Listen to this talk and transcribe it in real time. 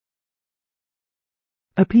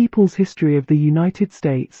A People's History of the United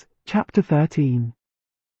States, Chapter 13.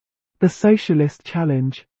 The Socialist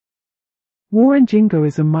Challenge. War and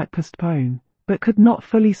jingoism might postpone, but could not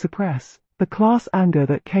fully suppress, the class anger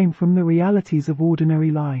that came from the realities of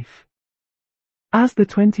ordinary life. As the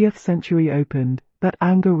 20th century opened, that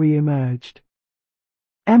anger re-emerged.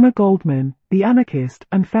 Emma Goldman, the anarchist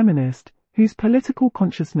and feminist, whose political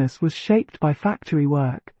consciousness was shaped by factory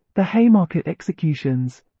work, the Haymarket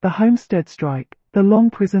executions, the Homestead strike, the long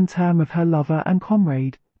prison term of her lover and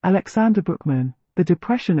comrade, Alexander Bookman, the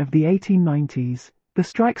Depression of the 1890s, the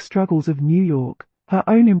strike struggles of New York, her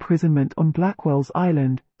own imprisonment on Blackwell's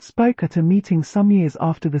Island, spoke at a meeting some years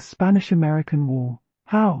after the Spanish-American War.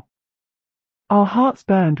 How our hearts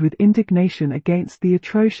burned with indignation against the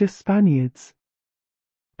atrocious Spaniards.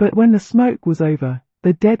 But when the smoke was over,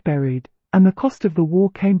 the dead buried, and the cost of the war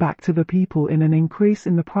came back to the people in an increase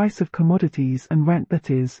in the price of commodities and rent, that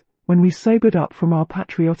is, when we sobered up from our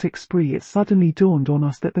patriotic spree, it suddenly dawned on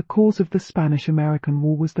us that the cause of the Spanish-American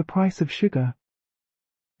War was the price of sugar.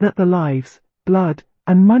 That the lives, blood,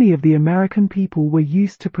 and money of the American people were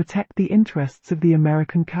used to protect the interests of the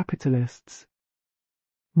American capitalists.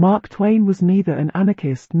 Mark Twain was neither an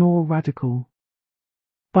anarchist nor a radical.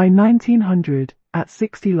 By 1900, at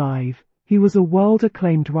 60 Live, he was a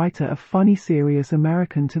world-acclaimed writer of funny, serious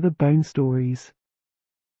American-to-the-bone stories.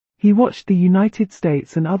 He watched the United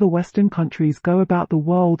States and other Western countries go about the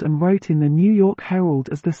world and wrote in the New York Herald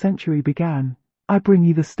as the century began, "I bring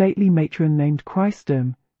you the stately matron named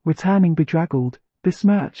Christendom, returning bedraggled,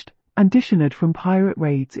 besmirched, and dishonored from pirate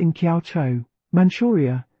raids in Kiao,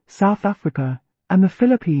 Manchuria, South Africa, and the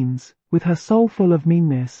Philippines, with her soul full of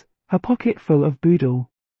meanness, her pocket full of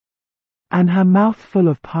boodle, and her mouth full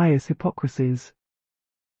of pious hypocrisies."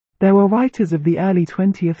 There were writers of the early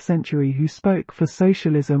 20th century who spoke for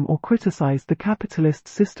socialism or criticized the capitalist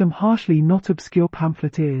system harshly, not obscure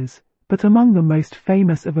pamphleteers, but among the most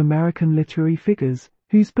famous of American literary figures,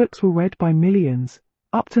 whose books were read by millions,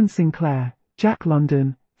 Upton Sinclair, Jack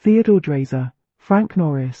London, Theodore Dreiser, Frank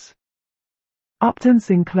Norris. Upton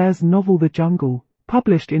Sinclair's novel The Jungle,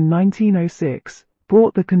 published in 1906,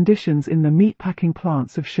 brought the conditions in the meatpacking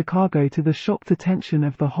plants of Chicago to the shocked attention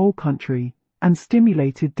of the whole country, and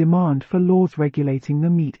stimulated demand for laws regulating the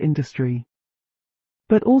meat industry.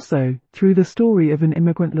 But also, through the story of an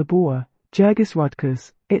immigrant laborer, Jurgis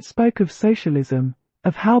Rudkus, it spoke of socialism,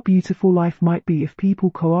 of how beautiful life might be if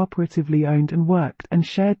people cooperatively owned and worked and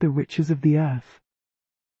shared the riches of the earth.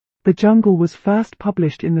 The Jungle was first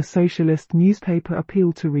published in the socialist newspaper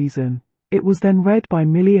Appeal to Reason. It was then read by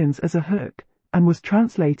millions as a hook, and was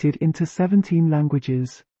translated into 17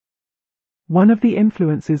 languages. One of the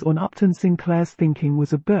influences on Upton Sinclair's thinking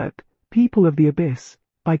was a book, People of the Abyss,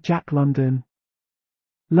 by Jack London.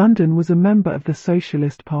 London was a member of the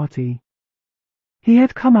Socialist Party. He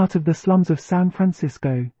had come out of the slums of San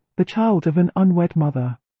Francisco, the child of an unwed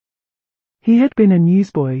mother. He had been a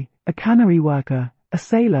newsboy, a cannery worker, a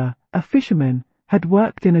sailor, a fisherman, had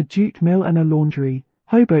worked in a jute mill and a laundry,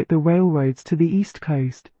 hoboed the railroads to the East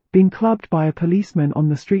Coast, been clubbed by a policeman on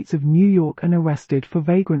the streets of New York and arrested for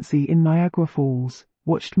vagrancy in Niagara Falls,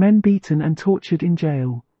 watched men beaten and tortured in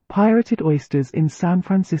jail, pirated oysters in San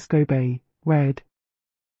Francisco Bay, read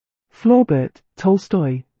Flaubert,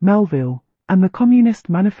 Tolstoy, Melville, and the Communist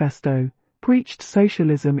Manifesto, preached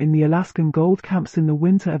socialism in the Alaskan gold camps in the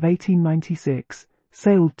winter of 1896,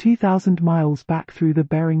 sailed 2,000 miles back through the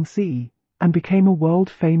Bering Sea, and became a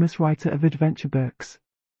world-famous writer of adventure books.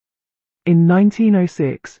 In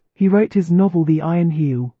 1906, he wrote his novel The Iron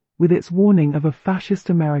Heel, with its warning of a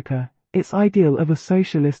fascist America, its ideal of a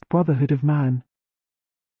socialist brotherhood of man.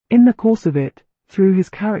 In the course of it, through his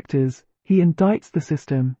characters, he indicts the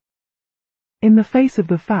system. In the face of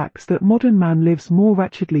the facts that modern man lives more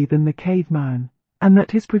wretchedly than the caveman, and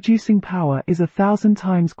that his producing power is 1,000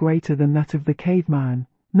 times greater than that of the caveman,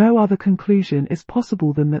 no other conclusion is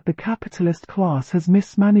possible than that the capitalist class has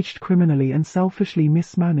mismanaged criminally and selfishly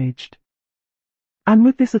mismanaged. And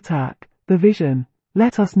with this attack, the vision,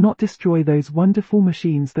 let us not destroy those wonderful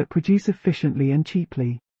machines that produce efficiently and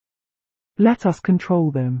cheaply. Let us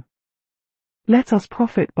control them. Let us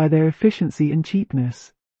profit by their efficiency and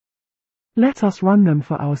cheapness. Let us run them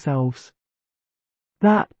for ourselves.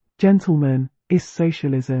 That, gentlemen, is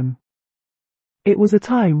socialism. It was a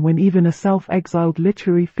time when even a self-exiled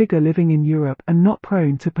literary figure living in Europe and not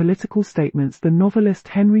prone to political statements, the novelist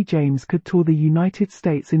Henry James, could tour the United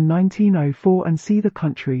States in 1904 and see the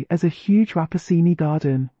country as a huge Rappaccini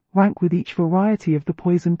garden, rank with each variety of the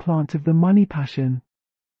poison plant of the money passion.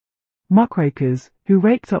 Muckrakers, who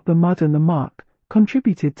raked up the mud and the muck,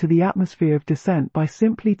 contributed to the atmosphere of dissent by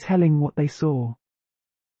simply telling what they saw.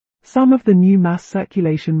 Some of the new mass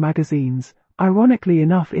circulation magazines, ironically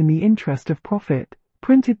enough in the interest of profit,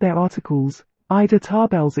 printed their articles. Ida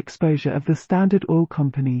Tarbell's exposure of the Standard Oil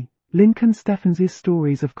Company, Lincoln Stephens's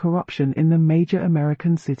stories of corruption in the major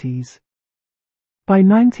American cities. By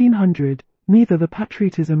 1900, neither the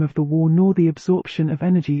patriotism of the war nor the absorption of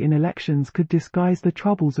energy in elections could disguise the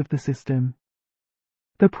troubles of the system.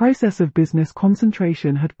 The process of business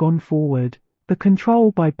concentration had gone forward, the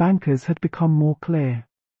control by bankers had become more clear.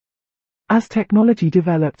 As technology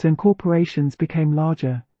developed and corporations became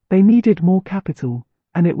larger, they needed more capital,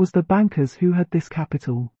 and it was the bankers who had this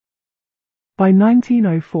capital. By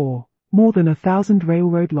 1904, more than 1,000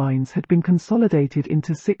 railroad lines had been consolidated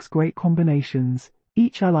into 6 great combinations,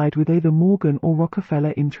 each allied with either Morgan or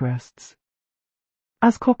Rockefeller interests.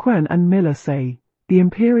 As Cochrane and Miller say, the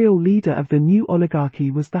imperial leader of the new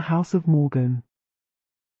oligarchy was the House of Morgan.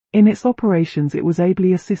 In its operations it was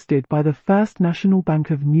ably assisted by the First National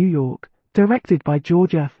Bank of New York, directed by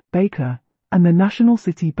George F. Baker, and the National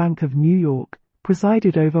City Bank of New York,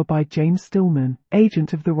 presided over by James Stillman,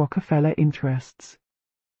 agent of the Rockefeller interests.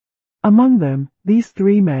 Among them, these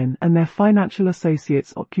 3 men and their financial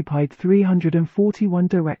associates occupied 341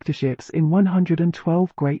 directorships in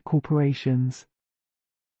 112 great corporations.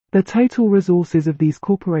 The total resources of these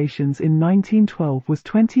corporations in 1912 was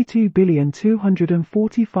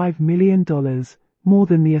 $22,245 million, more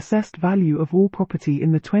than the assessed value of all property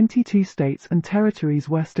in the 22 states and territories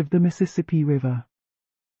west of the Mississippi River.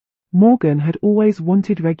 Morgan had always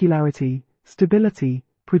wanted regularity, stability,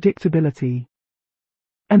 predictability.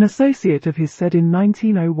 An associate of his said in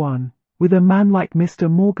 1901, with a man like Mr.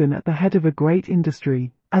 Morgan at the head of a great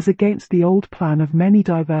industry, as against the old plan of many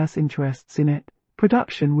diverse interests in it,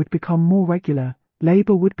 production would become more regular,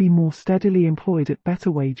 labor would be more steadily employed at better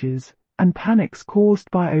wages, and panics caused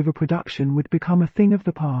by overproduction would become a thing of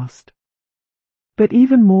the past. But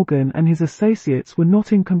even Morgan and his associates were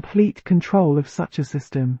not in complete control of such a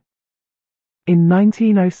system. In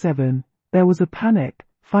 1907, there was a panic,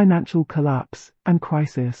 financial collapse, and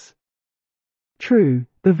crisis. True,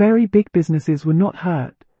 the very big businesses were not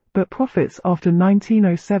hurt, but profits after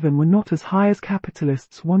 1907 were not as high as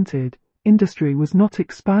capitalists wanted, industry was not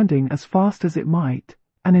expanding as fast as it might,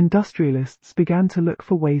 and industrialists began to look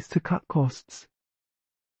for ways to cut costs.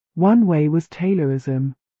 One way was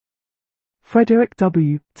Taylorism. Frederick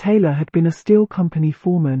W. Taylor had been a steel company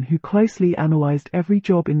foreman who closely analyzed every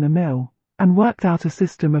job in the mill, and worked out a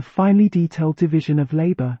system of finely detailed division of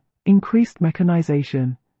labor, increased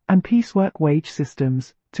mechanization, and piecework wage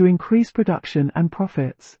systems, to increase production and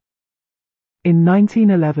profits. In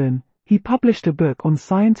 1911, he published a book on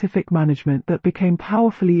scientific management that became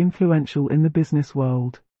powerfully influential in the business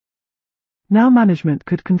world. Now management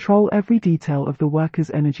could control every detail of the workers'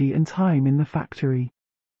 energy and time in the factory.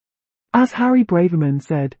 As Harry Braverman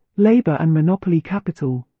said, labor and monopoly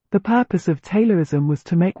capital. The purpose of Taylorism was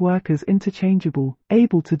to make workers interchangeable,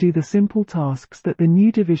 able to do the simple tasks that the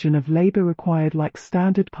new division of labor required, like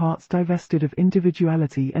standard parts divested of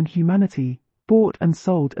individuality and humanity, bought and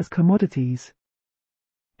sold as commodities.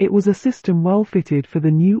 It was a system well fitted for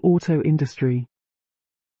the new auto industry.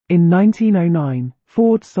 In 1909,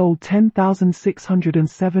 Ford sold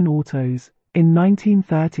 10,607 autos, in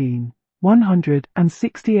 1913,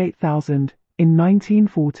 168,000, in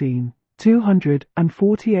 1914.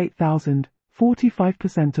 248,000,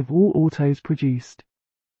 45% of all autos produced.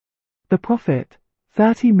 The profit,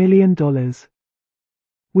 $30 million.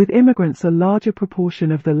 With immigrants a larger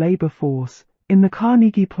proportion of the labor force, in the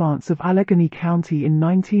Carnegie plants of Allegheny County in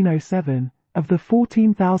 1907, of the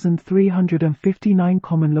 14,359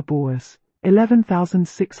 common laborers,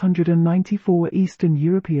 11,694 were Eastern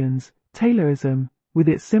Europeans. Taylorism, with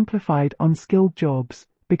its simplified unskilled jobs,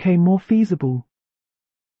 became more feasible.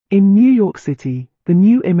 In New York City, the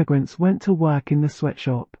new immigrants went to work in the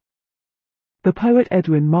sweatshop. The poet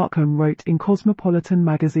Edwin Markham wrote in Cosmopolitan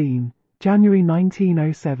magazine, January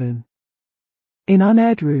 1907. In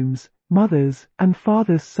unaired rooms, mothers and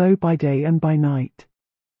fathers sew by day and by night.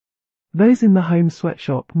 Those in the home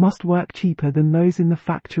sweatshop must work cheaper than those in the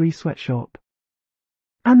factory sweatshop.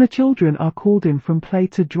 And the children are called in from play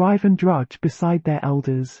to drive and drudge beside their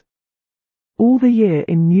elders. All the year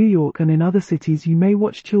in New York and in other cities you may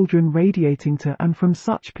watch children radiating to and from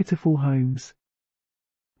such pitiful homes.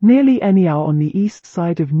 Nearly any hour on the east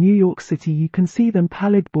side of New York City you can see them,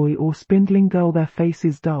 pallid boy or spindling girl, their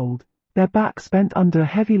faces dulled, their backs bent under a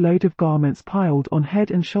heavy load of garments piled on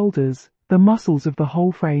head and shoulders, the muscles of the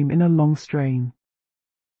whole frame in a long strain.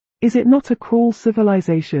 Is it not a cruel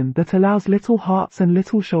civilization that allows little hearts and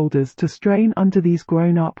little shoulders to strain under these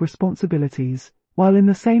grown-up responsibilities, while in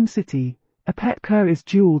the same city, a pet cur is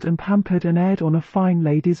jeweled and pampered and aired on a fine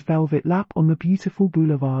lady's velvet lap on the beautiful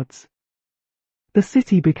boulevards. The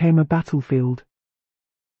city became a battlefield.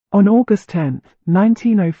 On August 10,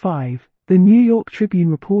 1905, the New York Tribune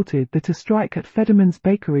reported that a strike at Fetterman's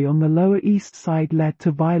bakery on the Lower East Side led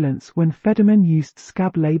to violence when Fetterman used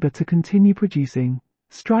scab labor to continue producing.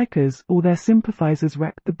 Strikers or their sympathizers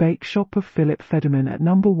wrecked the bake shop of Philip Fetterman at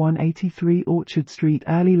No. 183 Orchard Street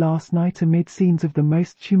early last night amid scenes of the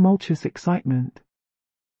most tumultuous excitement.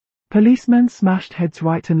 Policemen smashed heads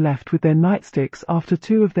right and left with their nightsticks after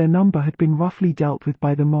 2 of their number had been roughly dealt with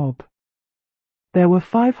by the mob. There were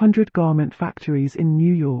 500 garment factories in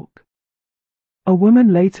New York. A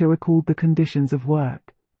woman later recalled the conditions of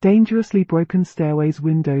work: dangerously broken stairways,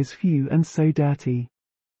 windows few and so dirty.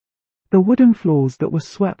 The wooden floors that were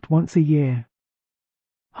swept once a year.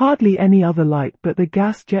 Hardly any other light but the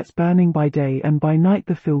gas jets burning by day, and by night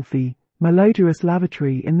the filthy, malodorous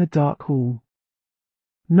lavatory in the dark hall.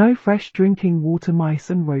 No fresh drinking water, mice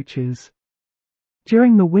and roaches.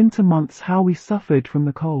 During the winter months how we suffered from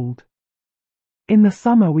the cold. In the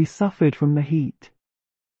summer we suffered from the heat.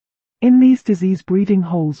 In these disease-breeding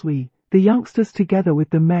holes we, the youngsters together with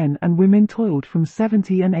the men and women, toiled from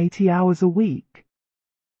 70 and 80 hours a week.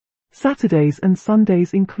 Saturdays and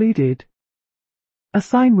Sundays included. A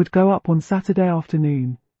sign would go up on Saturday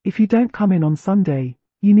afternoon: if you don't come in on Sunday,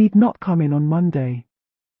 you need not come in on Monday.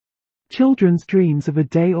 Children's dreams of a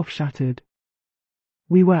day off shattered.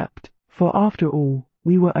 We wept, for after all,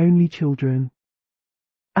 we were only children.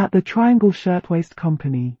 At the Triangle Shirtwaist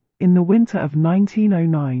Company, in the winter of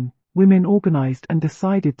 1909, women organized and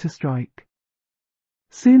decided to strike.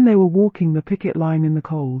 Soon they were walking the picket line in the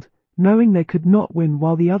cold, knowing they could not win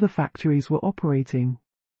while the other factories were operating.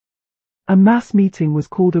 A mass meeting was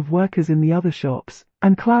called of workers in the other shops,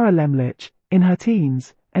 and Clara Lemlich, in her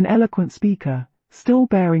teens, an eloquent speaker, still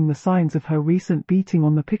bearing the signs of her recent beating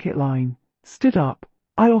on the picket line, stood up: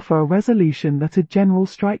 "I offer a resolution that a general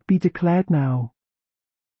strike be declared now."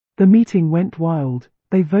 The meeting went wild.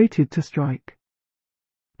 They voted to strike.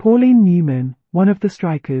 Pauline Newman, one of the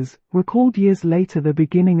strikers, recalled years later the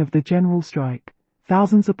beginning of the general strike.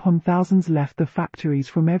 Thousands upon thousands left the factories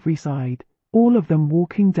from every side, all of them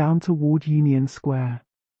walking down toward Union Square.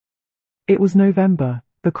 It was November,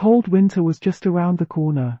 the cold winter was just around the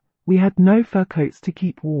corner, we had no fur coats to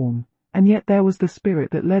keep warm, and yet there was the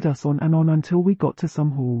spirit that led us on and on until we got to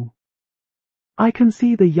some hall. I can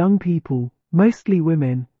see the young people, mostly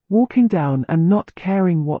women, walking down and not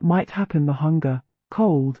caring what might happen: the hunger,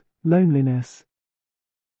 cold, loneliness.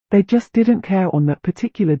 They just didn't care on that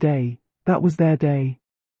particular day. That was their day.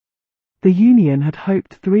 The union had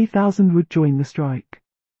hoped 3,000 would join the strike.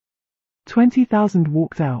 20,000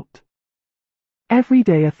 walked out. Every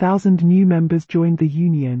day 1,000 new members joined the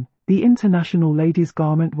union, the International Ladies'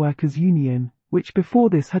 Garment Workers Union, which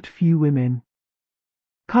before this had few women.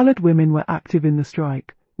 Colored women were active in the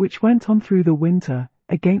strike, which went on through the winter,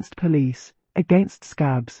 against police, against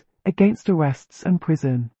scabs, against arrests and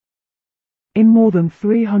prison. In more than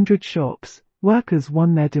 300 shops, workers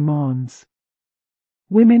won their demands.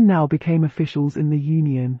 Women now became officials in the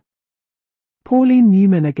union. Pauline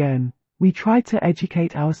Newman again: "We tried to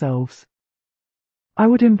educate ourselves. I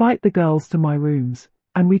would invite the girls to my rooms,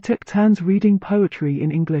 and we took turns reading poetry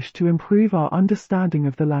in English to improve our understanding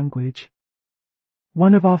of the language.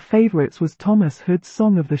 One of our favorites was Thomas Hood's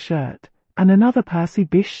Song of the Shirt, and another Percy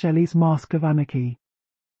Bysshe Shelley's Mask of Anarchy.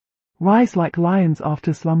 Rise like lions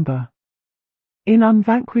after slumber, in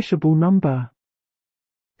unvanquishable number.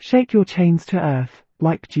 Shake your chains to earth,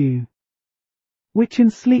 like dew, which in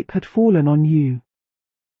sleep had fallen on you.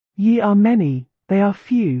 Ye are many, they are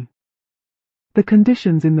few." The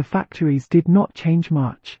conditions in the factories did not change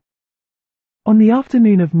much. On the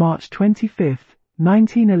afternoon of March 25,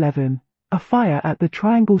 1911, a fire at the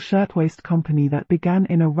Triangle Shirtwaist Company that began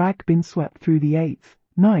in a rag bin swept through the 8th,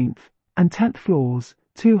 9th, and 10th floors,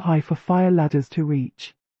 too high for fire ladders to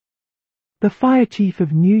reach. The fire chief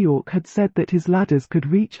of New York had said that his ladders could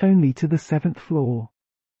reach only to the 7th floor.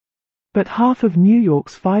 But half of New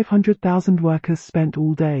York's 500,000 workers spent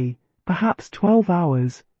all day, perhaps 12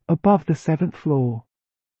 hours, above the 7th floor.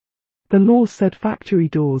 The laws said factory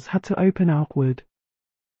doors had to open outward.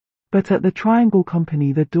 But at the Triangle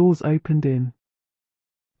Company the doors opened in.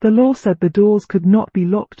 The law said the doors could not be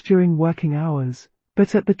locked during working hours,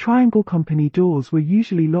 but at the Triangle Company doors were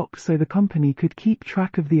usually locked so the company could keep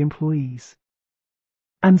track of the employees.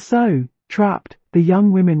 And so, trapped, the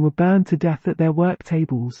young women were burned to death at their work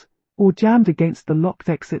tables, or jammed against the locked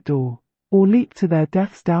exit door, or leaped to their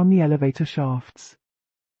deaths down the elevator shafts.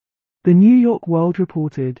 The New York World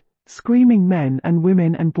reported, screaming men and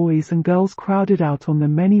women and boys and girls crowded out on the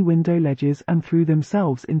many window ledges and threw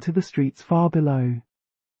themselves into the streets far below.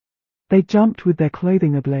 They jumped with their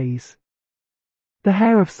clothing ablaze. The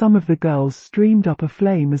hair of some of the girls streamed up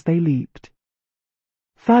aflame as they leaped.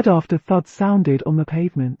 Thud after thud sounded on the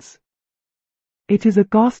pavements. It is a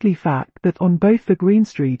ghastly fact that on both the Green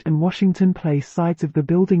Street and Washington Place sides of the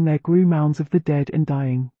building there grew mounds of the dead and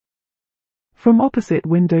dying. From opposite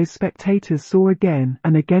windows spectators saw again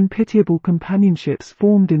and again pitiable companionships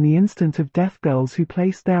formed in the instant of death, girls who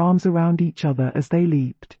placed their arms around each other as they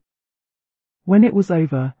leaped. When it was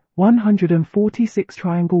over, 146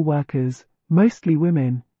 triangle workers, mostly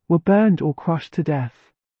women, were burned or crushed to death.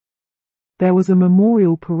 There was a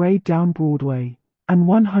memorial parade down Broadway, and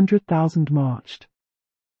 100,000 marched.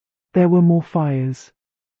 There were more fires,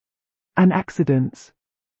 and accidents,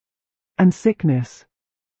 and sickness.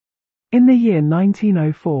 In the year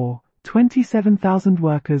 1904, 27,000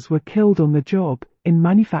 workers were killed on the job, in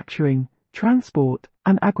manufacturing, transport,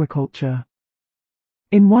 and agriculture.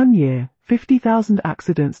 In 1 year, 50,000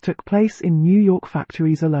 accidents took place in New York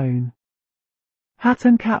factories alone. Hat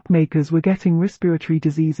and cap makers were getting respiratory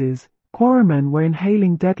diseases, quarrymen were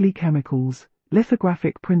inhaling deadly chemicals,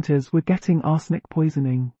 lithographic printers were getting arsenic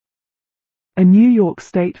poisoning. A New York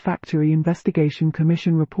State Factory Investigation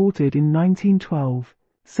Commission reported in 1912,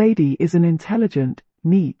 Sadie is an intelligent,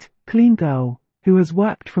 neat, clean girl, who has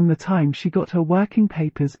worked from the time she got her working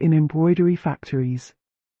papers in embroidery factories.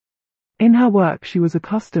 In her work she was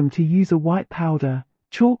accustomed to use a white powder,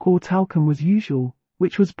 chalk or talcum was usual,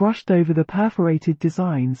 which was brushed over the perforated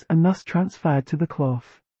designs and thus transferred to the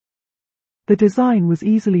cloth. The design was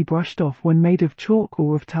easily brushed off when made of chalk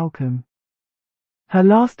or of talcum. Her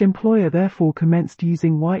last employer therefore commenced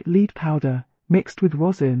using white lead powder, mixed with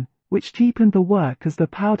rosin, which cheapened the work as the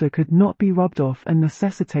powder could not be rubbed off and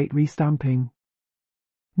necessitate restamping.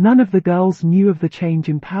 None of the girls knew of the change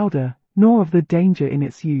in powder, nor of the danger in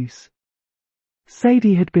its use.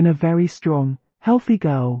 Sadie had been a very strong, healthy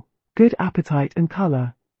girl, good appetite and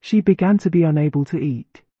color. She began to be unable to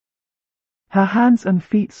eat. Her hands and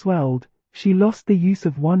feet swelled, she lost the use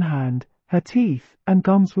of one hand, her teeth and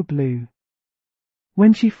gums were blue.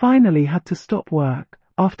 When she finally had to stop work,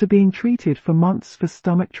 after being treated for months for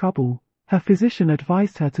stomach trouble, her physician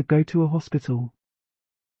advised her to go to a hospital.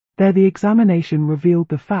 There the examination revealed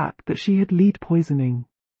the fact that she had lead poisoning.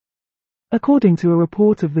 According to a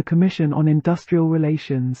report of the Commission on Industrial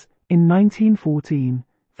Relations, in 1914,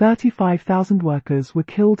 35,000 workers were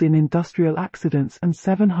killed in industrial accidents and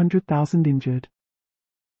 700,000 injured.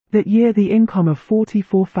 That year the income of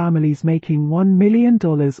 44 families making $1 million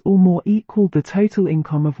or more equaled the total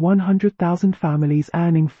income of 100,000 families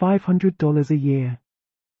earning $500 a year.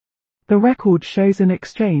 The record shows an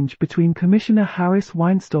exchange between Commissioner Harris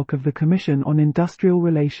Weinstock of the Commission on Industrial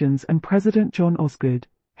Relations and President John Osgood,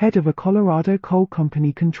 head of a Colorado coal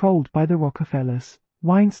company controlled by the Rockefellers.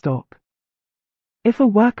 Weinstock: if a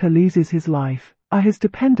worker loses his life, are his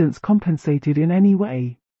dependents compensated in any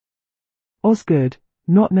way? Osgood: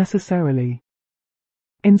 not necessarily.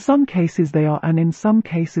 In some cases they are and in some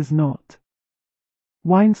cases not.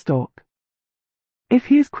 Weinstock: if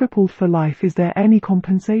he is crippled for life, is there any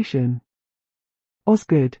compensation?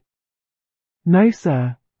 Osgood: no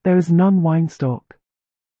sir, there is none. Weinstock: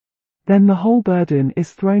 then the whole burden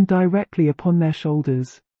is thrown directly upon their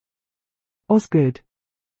shoulders. Osgood: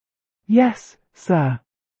 yes, sir.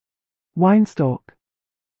 Weinstock: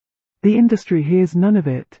 the industry hears none of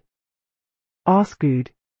it.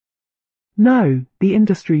 Osgood: no, the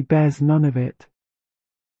industry bears none of it.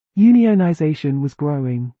 Unionization was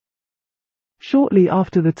growing. Shortly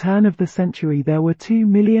after the turn of the century there were 2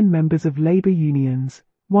 million members of labor unions,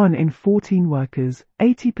 1 in 14 workers,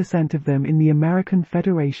 80% of them in the American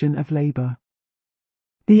Federation of Labor.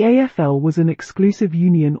 The AFL was an exclusive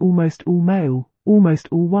union, almost all male, almost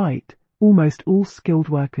all white, almost all skilled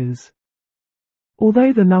workers.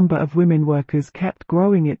 Although the number of women workers kept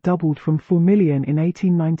growing, it doubled from 4 million in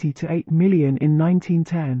 1890 to 8 million in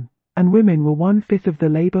 1910, and women were 1/5 of the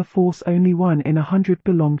labor force. Only 1 in 100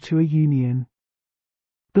 belonged to a union.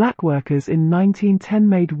 Black workers in 1910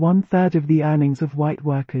 made 1/3 of the earnings of white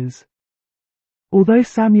workers. Although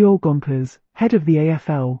Samuel Gompers, head of the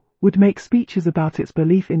AFL, would make speeches about its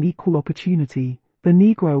belief in equal opportunity, the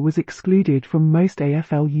Negro was excluded from most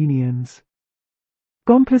AFL unions.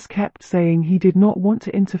 Gompers kept saying he did not want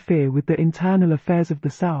to interfere with the internal affairs of the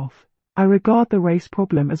South. I regard the race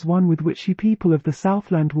problem as one with which you people of the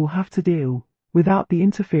Southland will have to deal, without the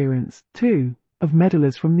interference, too, of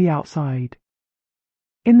meddlers from the outside.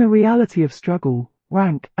 In the reality of struggle,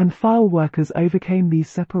 rank and file workers overcame these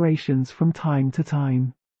separations from time to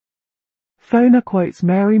time. Foner quotes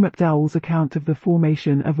Mary McDowell's account of the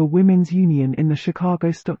formation of a women's union in the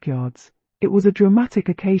Chicago stockyards. It was a dramatic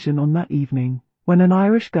occasion on that evening, when an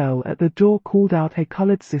Irish girl at the door called out a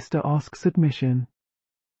colored sister asks admission.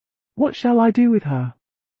 "What shall I do with her?"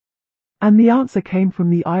 And the answer came from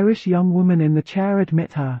the Irish young woman in the chair,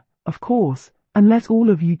 "Admit her, of course, and let all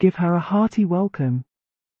of you give her a hearty welcome."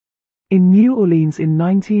 In New Orleans in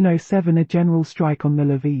 1907, a general strike on the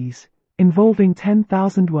levees, involving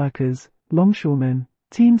 10,000 workers, longshoremen,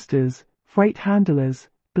 teamsters, freight handlers,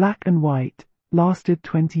 black and white, lasted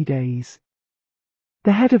 20 days.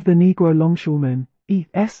 The head of the Negro longshoremen,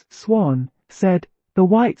 E.S. Swan, said, "The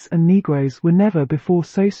whites and Negroes were never before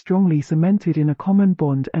so strongly cemented in a common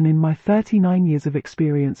bond, and in my 39 years of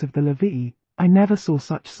experience of the levee, I never saw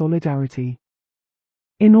such solidarity.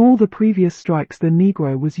 In all the previous strikes the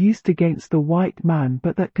Negro was used against the white man,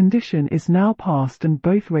 but that condition is now past and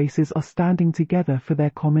both races are standing together for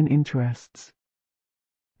their common interests."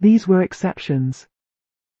 These were exceptions.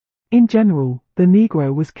 In general, the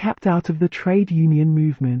Negro was kept out of the trade union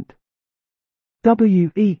movement.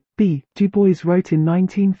 W.E.B. Du Bois wrote in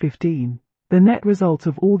 1915, "The net result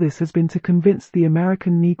of all this has been to convince the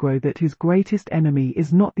American Negro that his greatest enemy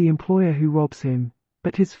is not the employer who robs him,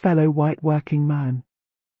 but his fellow white working man."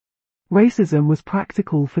 Racism was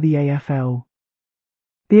practical for the AFL.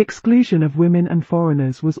 The exclusion of women and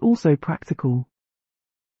foreigners was also practical.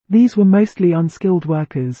 These were mostly unskilled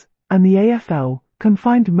workers, and the AFL,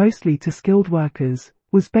 confined mostly to skilled workers,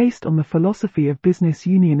 was based on the philosophy of business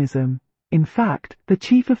unionism. In fact, the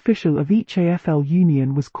chief official of each AFL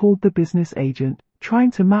union was called the business agent,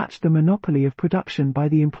 trying to match the monopoly of production by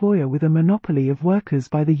the employer with a monopoly of workers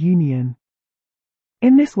by the union.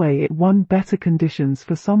 In this way it won better conditions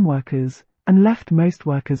for some workers, and left most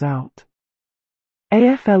workers out.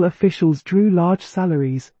 AFL officials drew large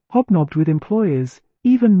salaries, hobnobbed with employers,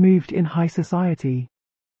 even moved in high society.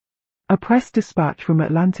 A press dispatch from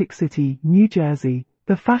Atlantic City, New Jersey,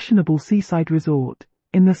 the fashionable seaside resort,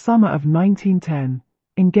 in the summer of 1910,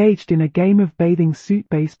 engaged in a game of bathing suit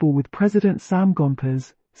baseball with President Sam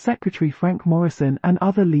Gompers, Secretary Frank Morrison and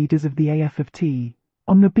other leaders of the AFT.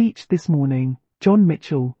 "On the beach this morning, John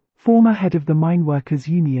Mitchell, former head of the Mine Workers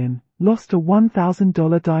Union, lost a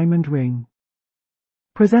 $1,000 diamond ring,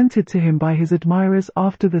 presented to him by his admirers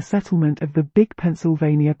after the settlement of the Big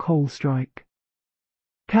Pennsylvania coal strike.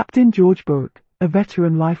 Captain George Burke, a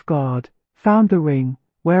veteran lifeguard, found the ring,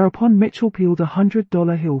 whereupon Mitchell peeled a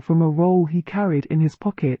 $100 bill from a roll he carried in his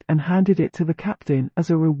pocket and handed it to the captain as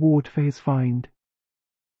a reward for his find."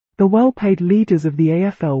 The well-paid leaders of the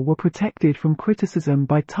AFL were protected from criticism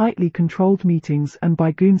by tightly controlled meetings and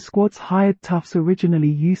by goon squads, hired toughs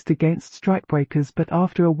originally used against strikebreakers but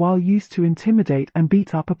after a while used to intimidate and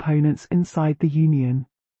beat up opponents inside the union.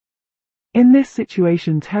 In this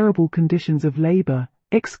situation, terrible conditions of labor,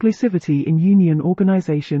 exclusivity in union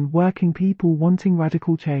organization, working people wanting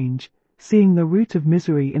radical change, seeing the root of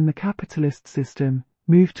misery in the capitalist system,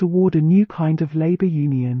 moved toward a new kind of labor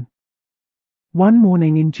union. One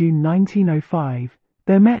morning in June 1905,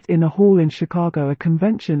 there met in a hall in Chicago a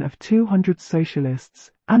convention of 200 socialists,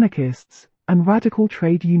 anarchists, and radical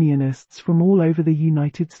trade unionists from all over the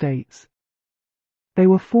United States. They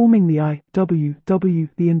were forming the IWW,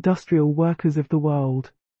 the Industrial Workers of the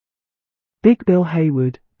World. Big Bill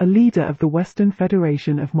Haywood, a leader of the Western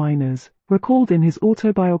Federation of Miners, recalled in his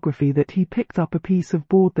autobiography that he picked up a piece of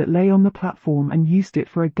board that lay on the platform and used it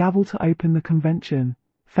for a gavel to open the convention.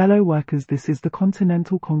 "Fellow workers, this is the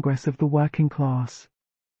Continental Congress of the working class.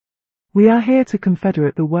 We are here to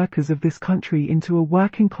confederate the workers of this country into a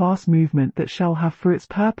working class movement that shall have for its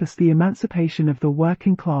purpose the emancipation of the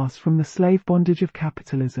working class from the slave bondage of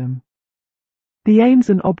capitalism. The aims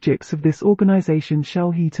and objects of this organization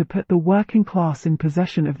shall be to put the working class in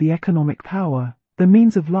possession of the economic power, the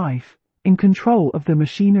means of life, in control of the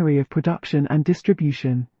machinery of production and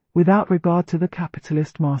distribution, without regard to the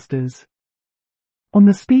capitalist masters." On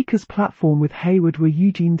the speaker's platform with Haywood were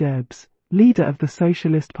Eugene Debs, leader of the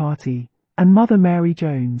Socialist Party, and Mother Mary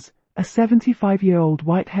Jones, a 75-year-old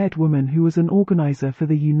white-haired woman who was an organizer for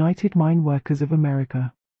the United Mine Workers of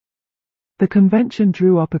America. The convention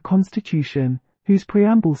drew up a constitution, whose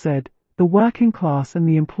preamble said, "The working class and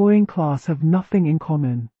the employing class have nothing in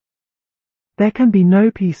common. There can be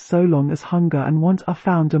no peace so long as hunger and want are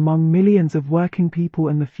found among millions of working people,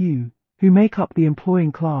 and the few, who make up the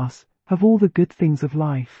employing class, have all the good things of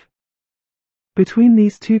life. Between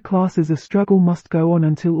these two classes a struggle must go on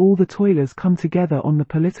until all the toilers come together on the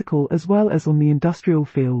political as well as on the industrial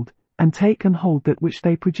field, and take and hold that which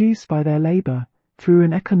they produce by their labor, through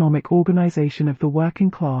an economic organization of the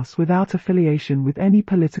working class without affiliation with any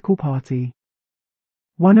political party."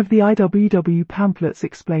 One of the IWW pamphlets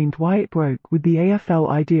explained why it broke with the AFL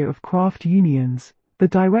idea of craft unions. The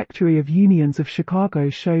Directory of Unions of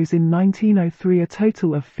Chicago shows in 1903 a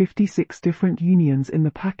total of 56 different unions in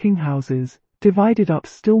the packing houses, divided up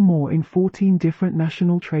still more in 14 different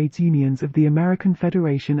national trades unions of the American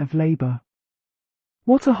Federation of Labor.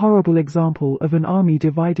 What a horrible example of an army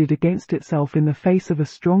divided against itself in the face of a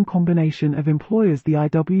strong combination of employers. The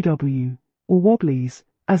IWW, or Wobblies,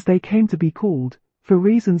 as they came to be called, for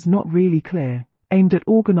reasons not really clear, aimed at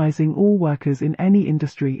organizing all workers in any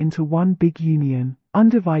industry into one big union,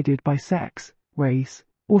 undivided by sex, race,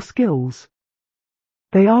 or skills.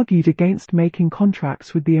 They argued against making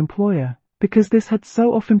contracts with the employer, because this had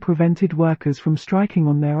so often prevented workers from striking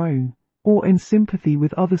on their own, or in sympathy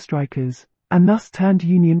with other strikers, and thus turned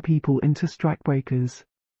union people into strikebreakers.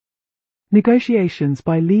 Negotiations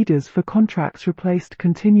by leaders for contracts replaced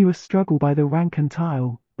continuous struggle by the rank and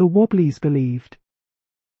file, the Wobblies believed.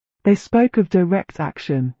 They spoke of direct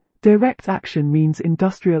action. Direct action means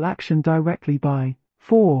industrial action directly by,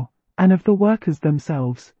 for, and of the workers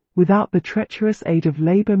themselves, without the treacherous aid of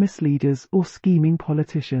labor misleaders or scheming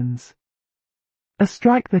politicians. A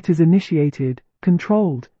strike that is initiated,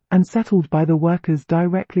 controlled, and settled by the workers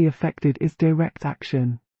directly affected is direct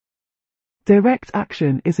action. Direct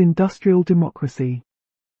action is industrial democracy.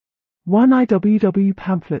 One IWW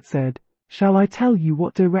pamphlet said, "Shall I tell you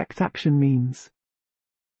what direct action means?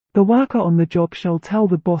 The worker on the job shall tell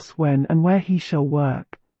the boss when and where he shall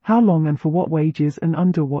work, how long and for what wages and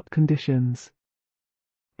under what conditions."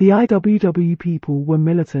 The IWW people were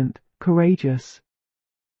militant, courageous.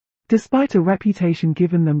 Despite a reputation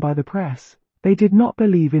given them by the press, they did not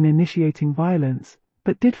believe in initiating violence,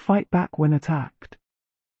 but did fight back when attacked.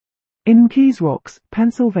 In Keys Rocks,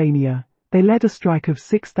 Pennsylvania, they led a strike of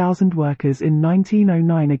 6,000 workers in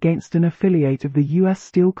 1909 against an affiliate of the U.S.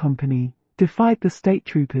 Steel Company, defied the state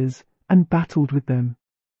troopers, and battled with them.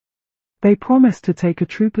 They promised to take a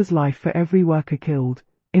trooper's life for every worker killed.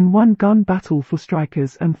 In one gun battle for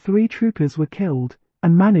strikers, and 3 troopers were killed,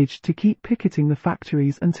 and managed to keep picketing the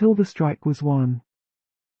factories until the strike was won.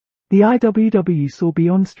 The IWW saw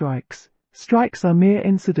beyond strikes. Strikes are mere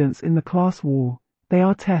incidents in the class war. They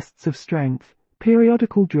are tests of strength,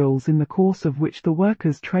 periodical drills in the course of which the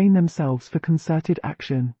workers train themselves for concerted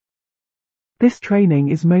action. This training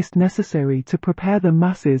is most necessary to prepare the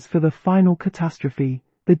masses for the final catastrophe,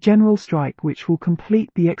 the general strike which will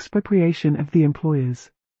complete the expropriation of the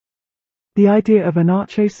employers. The idea of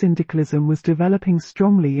anarcho-syndicalism was developing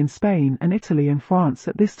strongly in Spain and Italy and France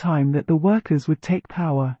at this time, that the workers would take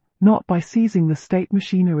power, not by seizing the state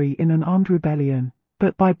machinery in an armed rebellion,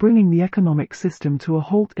 but by bringing the economic system to a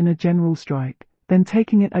halt in a general strike, then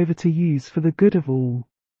taking it over to use for the good of all.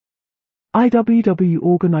 IWW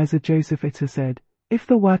organizer Joseph Itter said, "If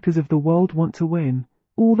the workers of the world want to win,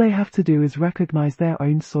 all they have to do is recognize their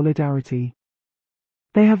own solidarity.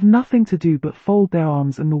 They have nothing to do but fold their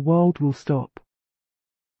arms and the world will stop.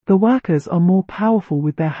 The workers are more powerful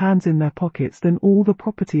with their hands in their pockets than all the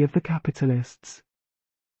property of the capitalists."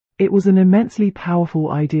 It was an immensely powerful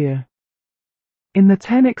idea. In the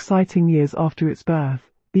 10 exciting years after its birth,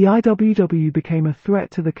 the IWW became a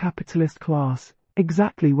threat to the capitalist class,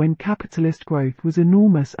 exactly when capitalist growth was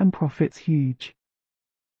enormous and profits huge.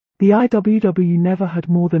 The IWW never had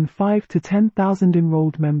more than 5,000 to 10,000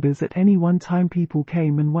 enrolled members at any one time. People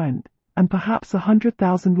came and went, and perhaps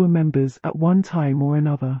 100,000 were members at one time or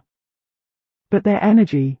another. But their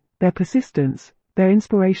energy, their persistence, their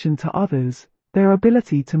inspiration to others, their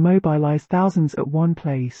ability to mobilize thousands at one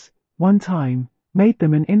place, one time, made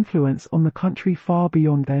them an influence on the country far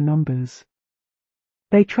beyond their numbers.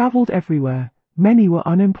 They traveled everywhere. Many were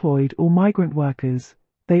unemployed or migrant workers.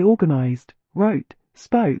 They organized, wrote,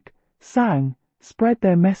 spoke, sang, spread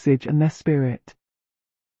their message and their spirit.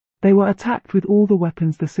 They were attacked with all the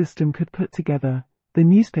weapons the system could put together: the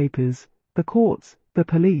newspapers, the courts, the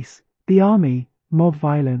police, the army, mob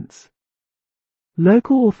violence.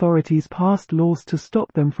 Local authorities passed laws to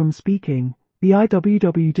stop them from speaking. The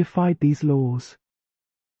IWW defied these laws.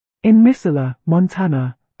 In Missoula,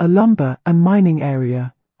 Montana, a lumber and mining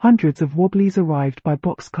area, hundreds of Wobblies arrived by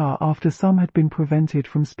boxcar after some had been prevented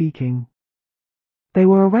from speaking. They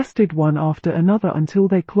were arrested one after another until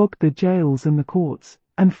they clogged the jails and the courts,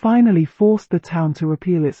 and finally forced the town to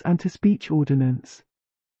repeal its anti-speech ordinance.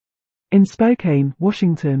 In Spokane,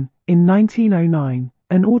 Washington, in 1909,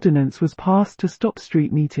 an ordinance was passed to stop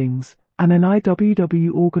street meetings, and an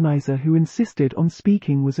IWW organizer who insisted on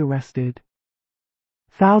speaking was arrested.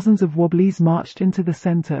 Thousands of Wobblies marched into the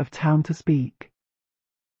center of town to speak.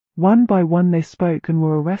 One by one they spoke and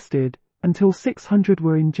were arrested, until 600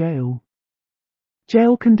 were in jail.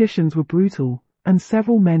 Jail conditions were brutal. and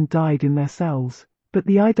several men died in their cells, but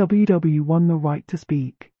the IWW won the right to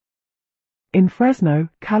speak. In Fresno,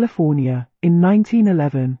 California, in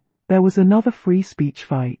 1911, there was another free speech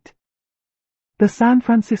fight. The San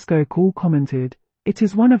Francisco Call commented, "It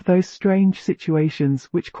is one of those strange situations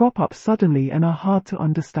which crop up suddenly and are hard to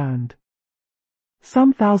understand.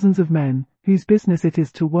 Some thousands of men, whose business it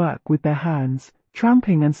is to work with their hands,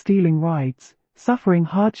 tramping and stealing rides, suffering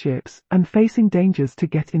hardships, and facing dangers to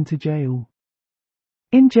get into jail.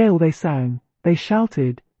 In jail they sang, they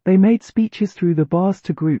shouted, they made speeches through the bars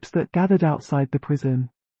to groups that gathered outside the prison."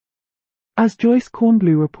 As Joyce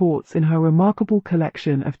Kornblue reports in her remarkable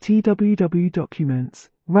collection of TWW documents,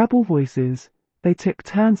 Rebel Voices, they took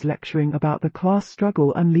turns lecturing about the class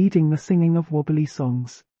struggle and leading the singing of wobbly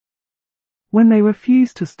songs. When they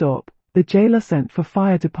refused to stop, the jailer sent for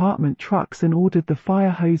fire department trucks and ordered the fire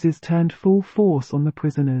hoses turned full force on the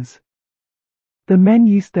prisoners. The men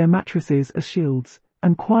used their mattresses as shields,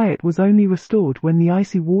 and quiet was only restored when the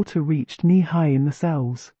icy water reached knee-high in the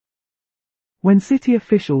cells. When city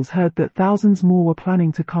officials heard that thousands more were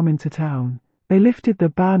planning to come into town, they lifted the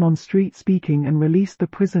ban on street speaking and released the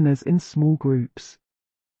prisoners in small groups.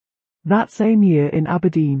 That same year in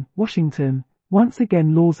Aberdeen, Washington, once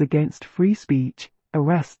again laws against free speech,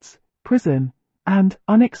 arrests, prison, and,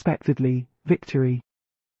 unexpectedly, victory.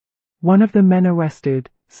 One of the men arrested,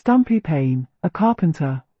 Stumpy Payne, a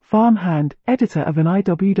carpenter, farmhand, editor of an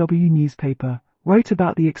IWW newspaper, wrote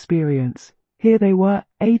about the experience. Here they were,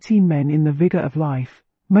 18 men in the vigor of life,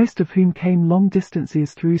 most of whom came long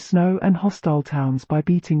distances through snow and hostile towns by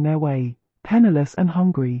beating their way, penniless and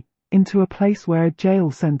hungry, into a place where a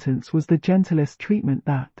jail sentence was the gentlest treatment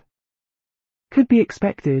that could be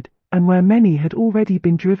expected, and where many had already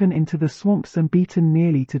been driven into the swamps and beaten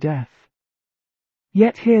nearly to death.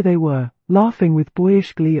 Yet here they were, laughing with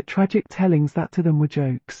boyish glee at tragic tellings that to them were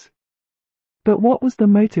jokes. But what was the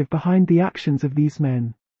motive behind the actions of these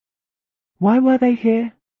men? Why were they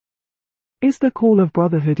here? Is the call of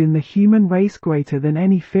brotherhood in the human race greater than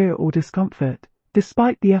any fear or discomfort,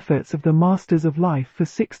 despite the efforts of the masters of life for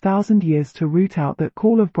 6,000 years to root out that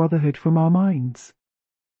call of brotherhood from our minds?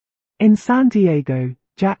 In San Diego,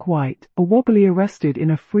 Jack White, a wobbly arrested in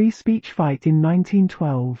a free speech fight in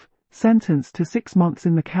 1912, sentenced to 6 months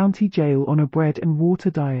in the county jail on a bread and water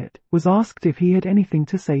diet, was asked if he had anything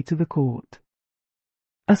to say to the court.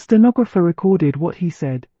 A stenographer recorded what he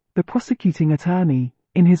said. "The prosecuting attorney,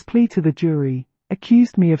 in his plea to the jury,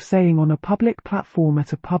 accused me of saying on a public platform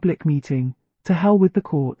at a public meeting, 'To hell with the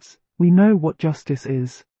courts, we know what justice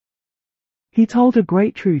is.' He told a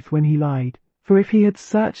great truth when he lied, for if he had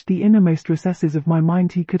searched the innermost recesses of my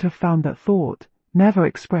mind he could have found that thought, never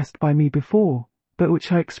expressed by me before, but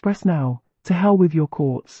which I express now, 'To hell with your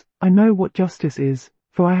courts, I know what justice is,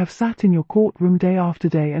 for I have sat in your courtroom day after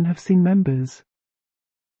day and have seen members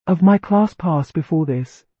of my class pass before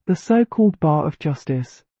this, the so-called bar of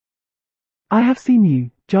justice. I have seen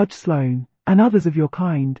you, Judge Sloan, and others of your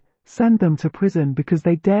kind, send them to prison because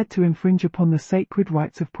they dared to infringe upon the sacred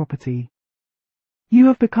rights of property. You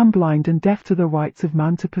have become blind and deaf to the rights of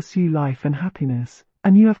man to pursue life and happiness,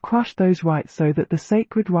 and you have crushed those rights so that the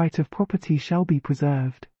sacred right of property shall be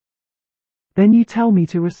preserved. Then you tell me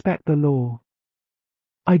to respect the law.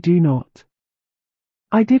 I do not.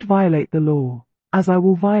 I did violate the law, as I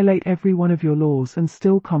will violate every one of your laws and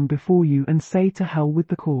still come before you and say to hell with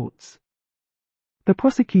the courts." The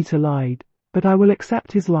prosecutor lied, but I will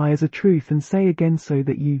accept his lie as a truth and say again so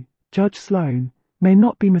that you, Judge Sloan, may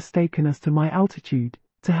not be mistaken as to my altitude.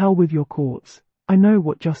 To hell with your courts, I know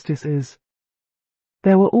what justice is.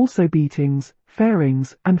 There were also beatings,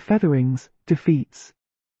 fairings, and featherings, defeats.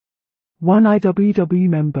 One IWW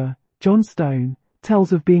member, John Stone,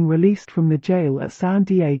 tells of being released from the jail at San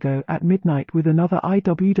Diego at midnight with another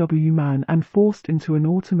IWW man and forced into an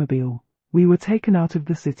automobile. We were taken out of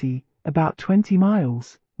the city, about 20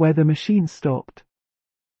 miles, where the machine stopped.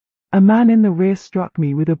 A man in the rear struck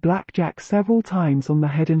me with a blackjack several times on the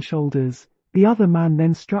head and shoulders. The other man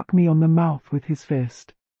then struck me on the mouth with his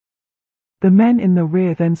fist. The men in the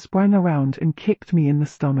rear then sprang around and kicked me in the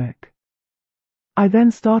stomach. I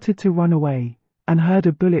then started to run away, and heard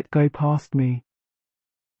a bullet go past me.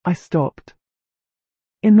 I stopped.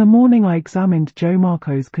 In the morning I examined Joe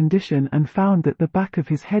Marco's condition and found that the back of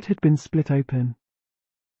his head had been split open.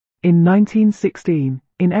 In 1916,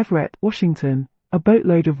 in Everett, Washington, a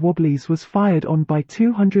boatload of wobblies was fired on by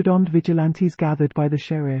 200 armed vigilantes gathered by the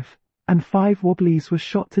sheriff, and 5 wobblies were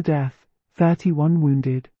shot to death, 31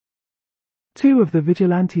 wounded. 2 of the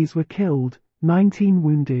vigilantes were killed, 19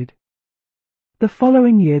 wounded. The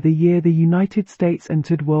following year, the United States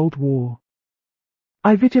entered World War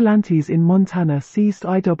Vigilantes in Montana seized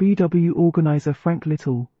IWW organizer Frank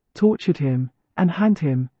Little, tortured him, and hanged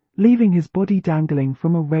him, leaving his body dangling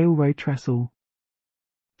from a railroad trestle.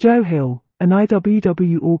 Joe Hill, an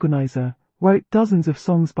IWW organizer, wrote dozens of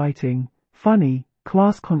songs biting, funny,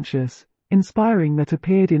 class-conscious, inspiring that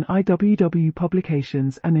appeared in IWW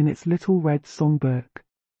publications and in its Little Red Songbook.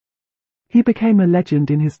 He became a legend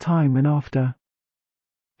in his time and after.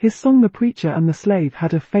 His song The Preacher and the Slave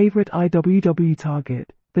had a favorite IWW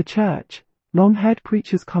target, the church. Long-haired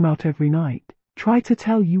preachers come out every night, try to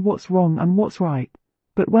tell you what's wrong and what's right,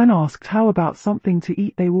 but when asked how about something to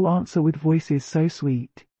eat they will answer with voices so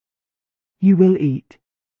sweet. You will eat.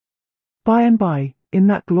 By and by, in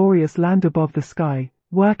that glorious land above the sky,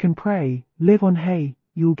 work and pray, live on hay,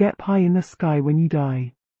 you'll get pie in the sky when you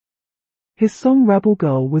die. His song Rebel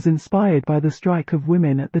Girl was inspired by the strike of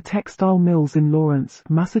women at the textile mills in Lawrence,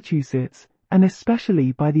 Massachusetts, and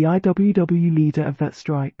especially by the IWW leader of that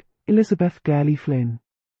strike, Elizabeth Gurley Flynn.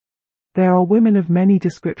 There are women of many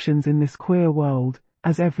descriptions in this queer world,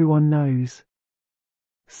 as everyone knows.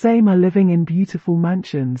 Some are living in beautiful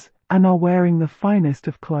mansions, and are wearing the finest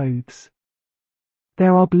of clothes.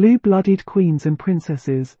 There are blue-blooded queens and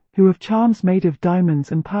princesses, who have charms made of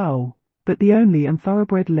diamonds and pearl, but the only and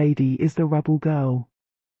thoroughbred lady is the rebel girl.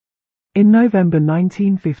 In November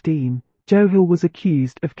 1915, Joe Hill was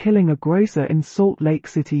accused of killing a grocer in Salt Lake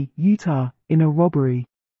City, Utah, in a robbery.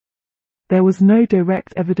 There was no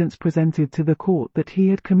direct evidence presented to the court that he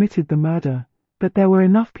had committed the murder, but there were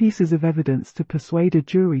enough pieces of evidence to persuade a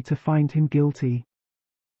jury to find him guilty.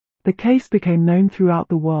 The case became known throughout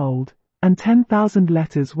the world, and 10,000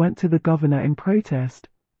 letters went to the governor in protest,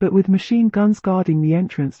 but with machine guns guarding the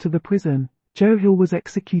entrance to the prison, Joe Hill was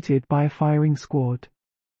executed by a firing squad.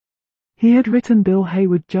 He had written Bill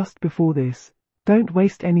Haywood just before this, "Don't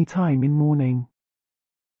waste any time in mourning.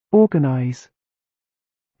 Organize."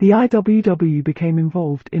 The IWW became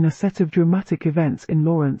involved in a set of dramatic events in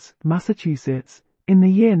Lawrence, Massachusetts, in the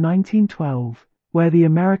year 1912, where the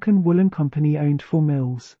American Woolen Company owned 4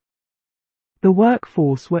 mills. The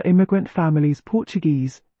workforce were immigrant families: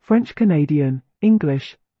 Portuguese, French-Canadian,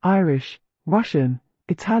 English, Irish, Russian,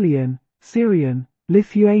 Italian, Syrian,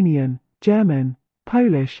 Lithuanian, German,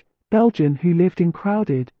 Polish, Belgian, who lived in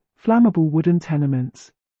crowded, flammable wooden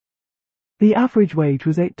tenements. The average wage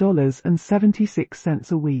was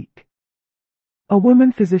 $8.76 a week. A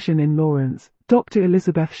woman physician in Lawrence, Dr.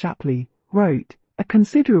 Elizabeth Shapley, wrote, "A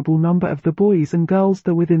considerable number of the boys and girls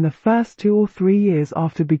that within the first 2 or 3 years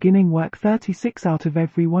after beginning work, 36 out of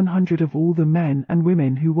every 100 of all the men and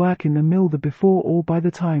women who work in the mill the before or by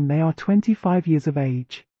the time they are 25 years of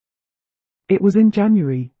age." It was in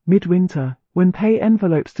January, midwinter, when pay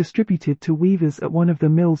envelopes distributed to weavers at one of the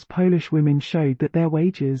mill's Polish women showed that their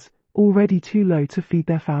wages, already too low to feed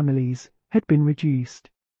their families, had been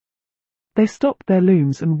reduced. They stopped their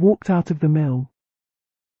looms and walked out of the mill.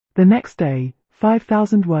 The next day,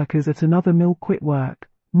 5,000 workers at another mill quit work,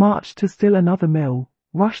 marched to still another mill,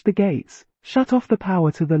 rushed the gates, shut off the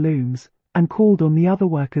power to the looms, and called on the other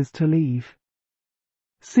workers to leave.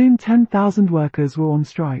 Soon 10,000 workers were on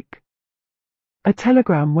strike. A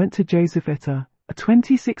telegram went to Joseph Itter, a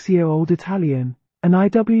 26-year-old Italian, an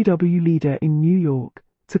IWW leader in New York,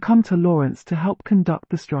 to come to Lawrence to help conduct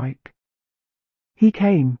the strike. He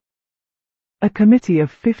came. A committee of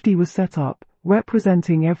 50 was set up,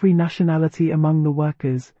 representing every nationality among the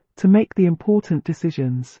workers, to make the important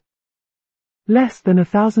decisions. Less than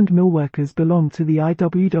 1,000 mill workers belonged to the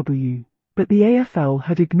IWW, but the AFL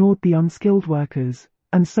had ignored the unskilled workers,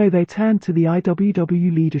 and so they turned to the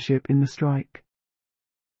IWW leadership in the strike.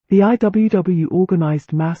 The IWW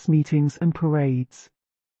organized mass meetings and parades.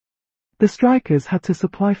 The strikers had to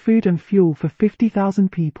supply food and fuel for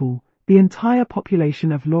 50,000 people. The entire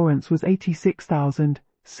population of Lawrence was 86,000.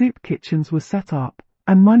 Soup kitchens were set up,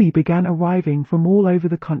 and money began arriving from all over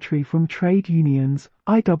the country from trade unions,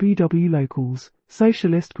 IWW locals,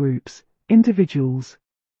 socialist groups, individuals.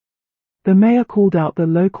 The mayor called out the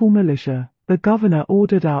local militia, the governor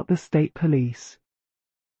ordered out the state police.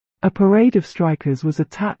 A parade of strikers was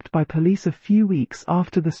attacked by police a few weeks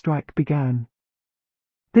after the strike began.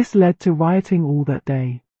 This led to rioting all that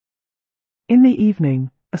day. In the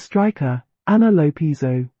evening, a striker, Anna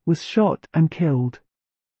Lopezzo, was shot and killed.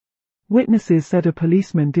 Witnesses said a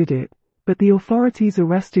policeman did it, but the authorities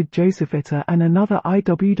arrested Joseph Itter and another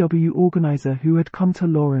IWW organizer who had come to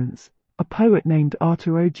Lawrence, a poet named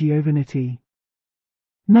Arturo Giovannitti.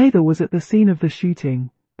 Neither was at the scene of the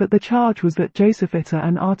shooting, but the charge was that Joseph Itter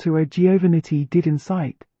and Arturo Giovannitti did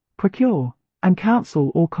incite, procure, and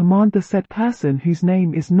counsel or command the said person whose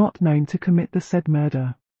name is not known to commit the said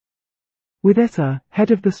murder. With Itter,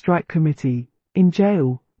 head of the strike committee, In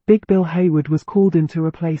jail, Big Bill Haywood was called in to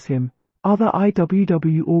replace him. Other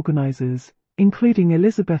IWW organizers, including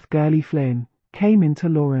Elizabeth Gurley Flynn, came into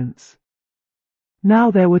Lawrence.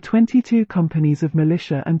 Now there were 22 companies of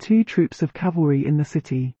militia and 2 troops of cavalry in the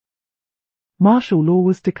city. Martial law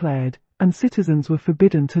was declared, and citizens were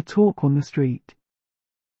forbidden to talk on the street.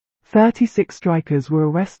 36 strikers were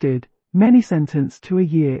arrested, many sentenced to a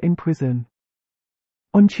year in prison.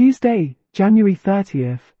 On Tuesday, January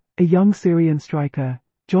 30th, a young Syrian striker,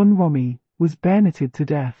 John Romy, was bayoneted to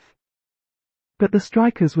death. But the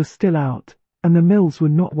strikers were still out, and the mills were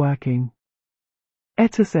not working.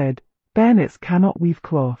 ETA said, "Bayonets cannot weave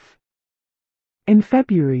cloth." In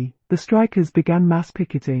February, the strikers began mass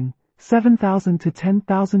picketing, 7,000 to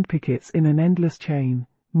 10,000 pickets in an endless chain,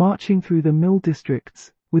 marching through the mill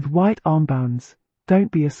districts, with white armbands,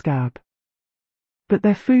 "Don't be a scab." But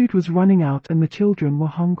their food was running out and the children were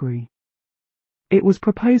hungry. It was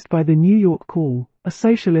proposed by the New York Call, a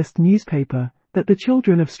socialist newspaper, that the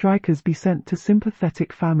children of strikers be sent to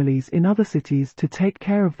sympathetic families in other cities to take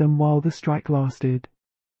care of them while the strike lasted.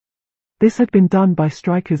 This had been done by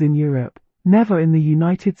strikers in Europe, never in the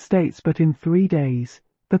United States, but in 3 days,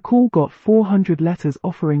 the Call got 400 letters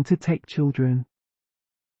offering to take children.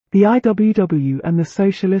 The IWW and the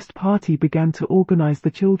Socialist Party began to organize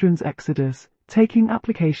the children's exodus, taking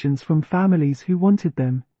applications from families who wanted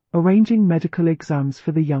them, arranging medical exams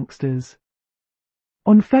for the youngsters.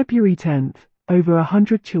 On February 10th, over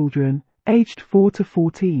 100 children, aged 4 to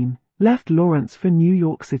 14, left Lawrence for New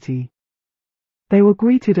York City. They were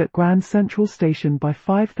greeted at Grand Central Station by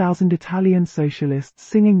 5,000 Italian socialists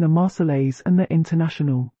singing the Marseillaise and the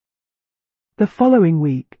International. The following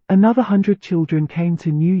week, another 100 children came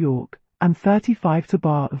to New York, and 35 to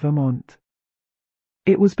Bar, Vermont.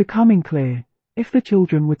 It was becoming clear, if the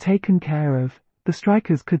children were taken care of, the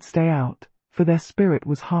strikers could stay out, for their spirit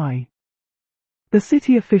was high. The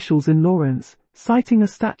city officials in Lawrence, citing a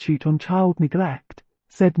statute on child neglect,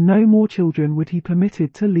 said no more children would be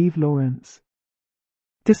permitted to leave Lawrence.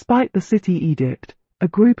 Despite the city edict, a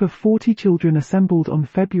group of 40 children assembled on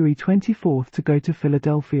February 24 to go to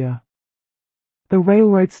Philadelphia. The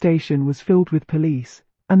railroad station was filled with police,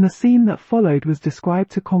 and the scene that followed was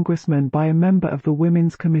described to congressmen by a member of the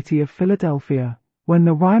Women's Committee of Philadelphia. When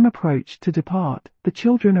the rhyme approached to depart, the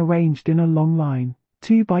children arranged in a long line,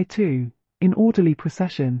 2 by 2, in orderly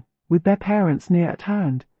procession, with their parents near at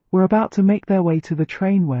hand, were about to make their way to the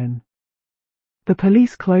train when the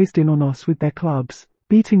police closed in on us with their clubs,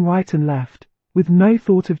 beating right and left, with no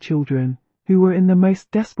thought of children, who were in the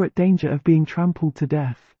most desperate danger of being trampled to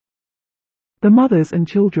death. The mothers and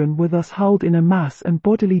children were thus hurled in a mass and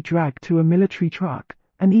bodily dragged to a military truck,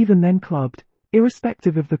 and even then clubbed,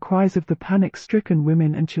 irrespective of the cries of the panic-stricken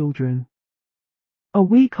women and children. A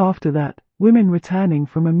week after that, women returning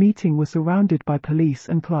from a meeting were surrounded by police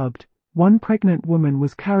and clubbed. One pregnant woman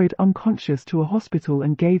was carried unconscious to a hospital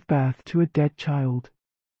and gave birth to a dead child.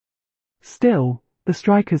 Still, the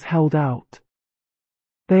strikers held out.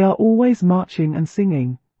 "They are always marching and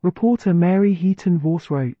singing," reporter Mary Heaton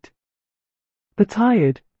Vorse wrote. The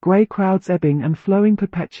tired, grey crowds ebbing and flowing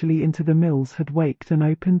perpetually into the mills had waked and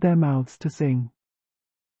opened their mouths to sing.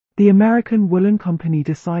 The American Woolen Company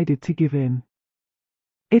decided to give in.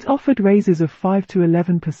 It offered raises of 5 to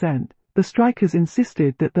 11%. The strikers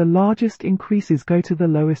insisted that the largest increases go to the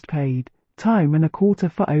lowest paid, time and a quarter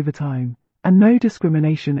for overtime, and no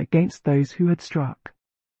discrimination against those who had struck.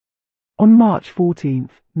 On March 14,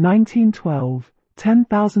 1912,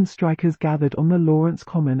 10,000 strikers gathered on the Lawrence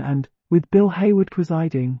Common and, with Bill Haywood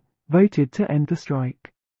presiding, voted to end the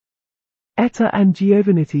strike. ETA and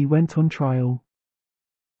Giovannitti went on trial.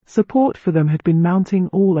 Support for them had been mounting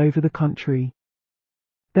all over the country.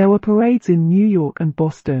 There were parades in New York and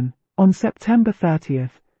Boston. On September 30,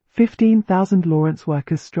 15,000 Lawrence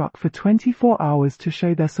workers struck for 24 hours to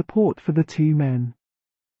show their support for the 2 men.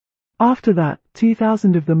 After that,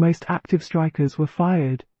 2,000 of the most active strikers were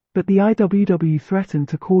fired, but the IWW threatened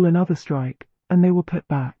to call another strike, and they were put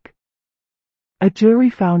back. A jury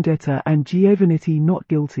found ETA and Giovannitti not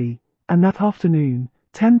guilty, and that afternoon,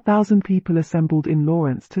 10,000 people assembled in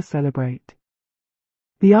Lawrence to celebrate.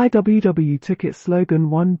 The IWW took its slogan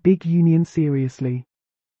 "One Big Union" seriously.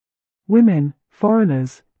 Women,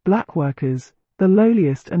 foreigners, black workers, the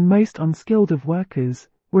lowliest and most unskilled of workers,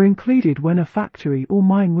 were included when a factory or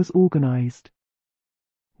mine was organized.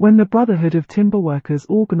 When the Brotherhood of Timber Workers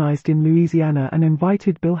organized in Louisiana and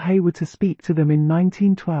invited Bill Haywood to speak to them in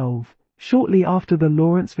 1912, shortly after the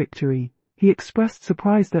Lawrence victory, he expressed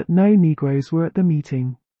surprise that no Negroes were at the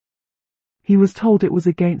meeting. He was told it was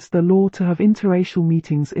against the law to have interracial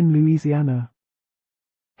meetings in Louisiana.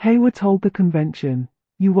 Haywood told the convention,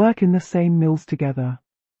 you work in the same mills together.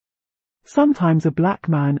 Sometimes a black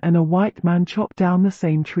man and a white man chop down the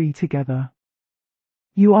same tree together.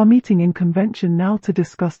 You are meeting in convention now to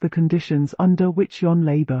discuss the conditions under which yon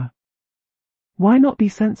labor. Why not be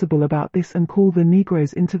sensible about this and call the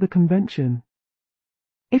Negroes into the convention?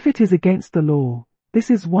 If it is against the law,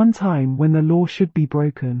 this is one time when the law should be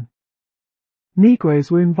broken.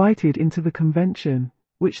 Negroes were invited into the convention,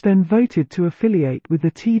 which then voted to affiliate with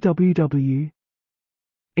the TWW.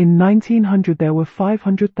 In 1900 there were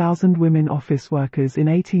 500,000 women office workers. In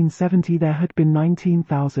 1870 there had been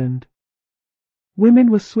 19,000. Women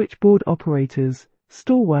were switchboard operators,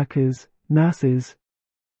 store workers, nurses.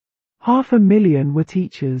 500,000 were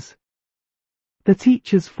teachers. The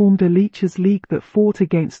teachers formed a Leechers League that fought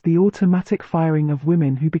against the automatic firing of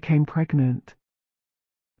women who became pregnant.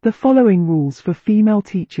 The following rules for female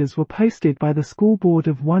teachers were posted by the school board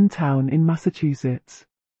of one town in Massachusetts.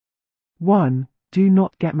 1. Do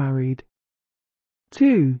not get married.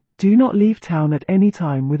 2. Do not leave town at any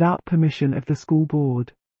time without permission of the school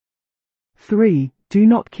board. 3. Do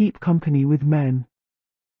not keep company with men.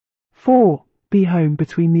 4. Be home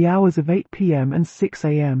between the hours of 8 p.m. and 6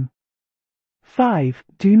 a.m. 5.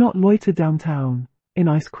 Do not loiter downtown, in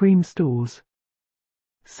ice cream stores.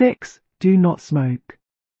 6. Do not smoke.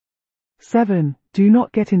 7. Do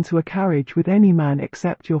not get into a carriage with any man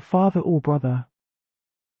except your father or brother.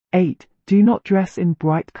 8. Do not dress in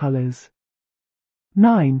bright colors.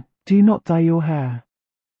 9. Do not dye your hair.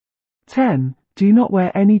 10. Do not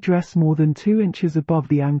wear any dress more than 2 inches above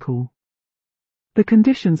the ankle. The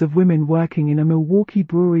conditions of women working in a Milwaukee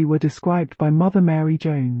brewery were described by Mother Mary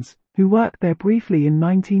Jones, who worked there briefly in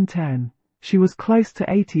 1910. She was close to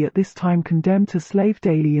 80 at this time, condemned to slave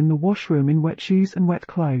daily in the washroom in wet shoes and wet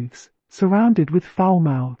clothes, surrounded with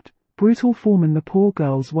foul-mouthed, brutal foremen. The poor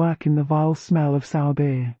girls work in the vile smell of sour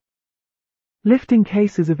beer, lifting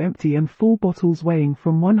cases of empty and full bottles weighing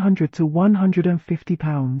from 100 to 150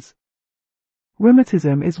 pounds.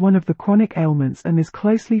 Rheumatism is one of the chronic ailments and is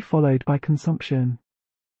closely followed by consumption.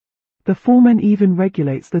 The foreman even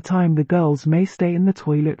regulates the time the girls may stay in the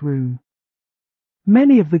toilet room.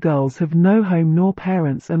 Many of the girls have no home nor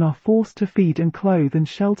parents and are forced to feed and clothe and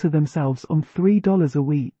shelter themselves on $3 a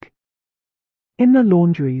week. In the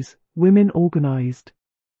laundries, women organized.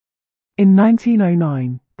 In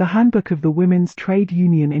 1909, the Handbook of the Women's Trade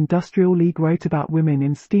Union Industrial League wrote about women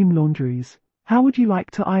in steam laundries. How would you like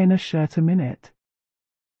to iron a shirt a minute?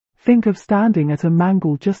 Think of standing at a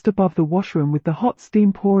mangle just above the washroom with the hot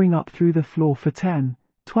steam pouring up through the floor for 10,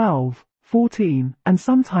 12, 14, and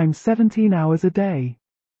sometimes 17 hours a day.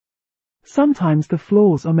 Sometimes the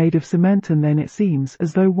floors are made of cement and then it seems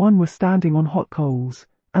as though one were standing on hot coals,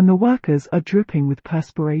 and the workers are dripping with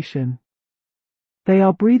perspiration. They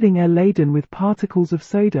are breathing air laden with particles of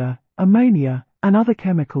soda, ammonia, and other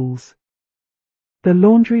chemicals. The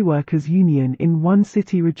Laundry Workers Union in one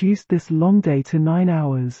city reduced this long day to 9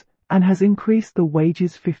 hours, and has increased the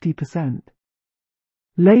wages 50%.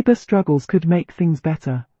 Labor struggles could make things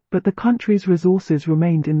better, but the country's resources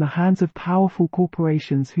remained in the hands of powerful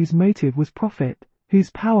corporations whose motive was profit,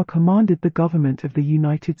 whose power commanded the government of the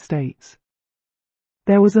United States.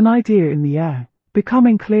 There was an idea in the air,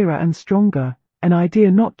 becoming clearer and stronger, an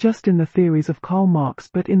idea not just in the theories of Karl Marx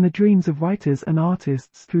but in the dreams of writers and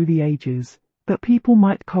artists through the ages, that people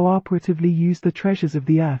might cooperatively use the treasures of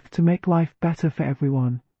the earth to make life better for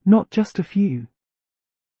everyone, not just a few.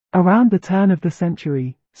 Around the turn of the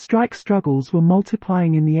century, strike struggles were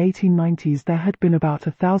multiplying. In the 1890s there had been about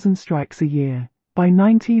 1,000 strikes a year. By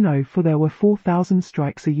 1904 there were 4,000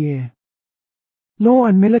 strikes a year. Law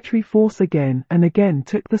and military force again and again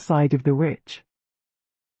took the side of the rich.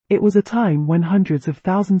 It was a time when hundreds of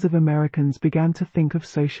thousands of Americans began to think of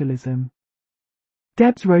socialism.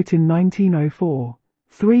 Debs wrote in 1904,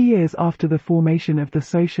 3 years after the formation of the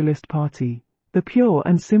Socialist Party, the pure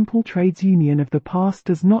and simple trades union of the past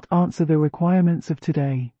does not answer the requirements of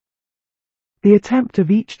today. The attempt of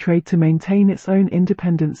each trade to maintain its own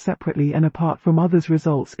independence separately and apart from others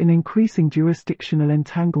results in increasing jurisdictional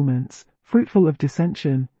entanglements, fruitful of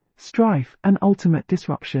dissension, strife, and ultimate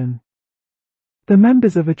disruption. The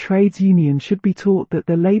members of a trades union should be taught that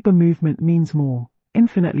the labor movement means more,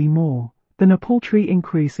 infinitely more, than a paltry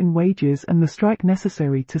increase in wages and the strike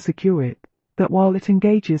necessary to secure it, that while it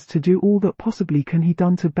engages to do all that possibly can be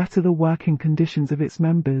done to better the working conditions of its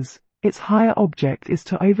members, its higher object is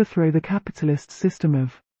to overthrow the capitalist system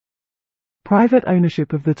of private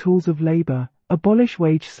ownership of the tools of labor, abolish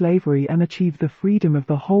wage slavery and achieve the freedom of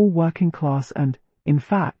the whole working class and, in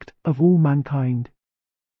fact, of all mankind.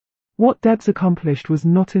 What Debs accomplished was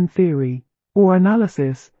not in theory or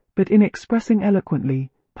analysis, but in expressing eloquently,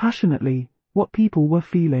 passionately, what people were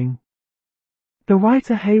feeling. The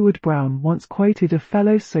writer Hayward Brown once quoted a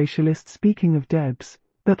fellow socialist speaking of Debs,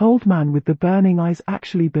 "That old man with the burning eyes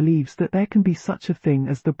actually believes that there can be such a thing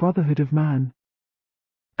as the brotherhood of man.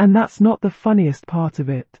 And that's not the funniest part of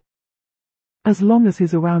it. As long as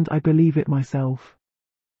he's around, I believe it myself."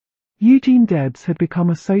 Eugene Debs had become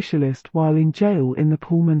a socialist while in jail in the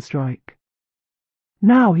Pullman strike.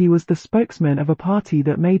 Now he was the spokesman of a party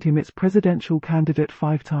that made him its presidential candidate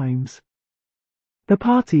 5 times. The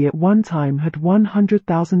party at one time had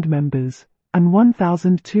 100,000 members, and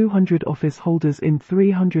 1,200 office holders in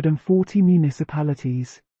 340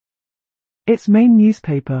 municipalities. Its main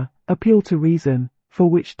newspaper, Appeal to Reason, for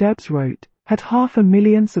which Debs wrote, had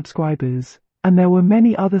 500,000 subscribers, and there were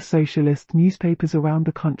many other socialist newspapers around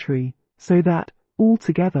the country, so that,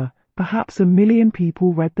 altogether, perhaps 1 million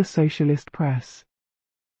people read the socialist press.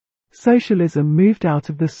 Socialism moved out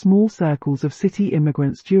of the small circles of city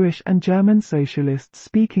immigrants, Jewish and German socialists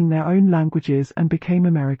speaking their own languages, and became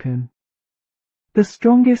American. The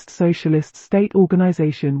strongest socialist state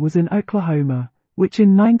organization was in Oklahoma, which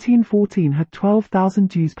in 1914 had 12,000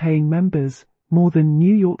 Jews-paying members, more than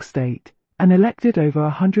New York State, and elected over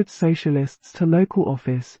 100 socialists to local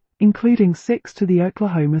office, including 6 to the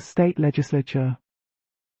Oklahoma state legislature.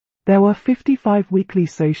 There were 55 weekly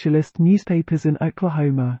socialist newspapers in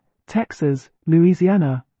Oklahoma, Texas,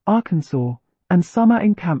 Louisiana, Arkansas, and summer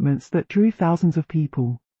encampments that drew thousands of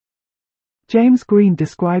people. James Green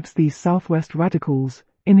describes these Southwest radicals,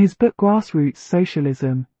 in his book Grassroots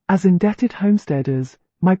Socialism, as indebted homesteaders,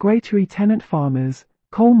 migratory tenant farmers,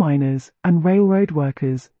 coal miners and railroad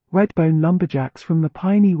workers, redbone lumberjacks from the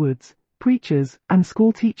piney woods, preachers and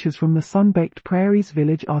school teachers from the sun-baked prairies,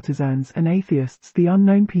 village artisans and atheists, the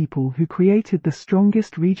unknown people who created the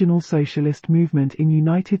strongest regional socialist movement in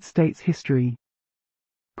United States history.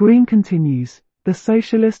 Green continues, the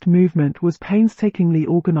socialist movement was painstakingly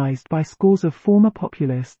organized by scores of former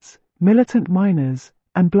populists, militant miners,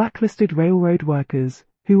 and blacklisted railroad workers,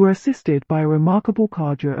 who were assisted by a remarkable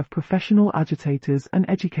cadre of professional agitators and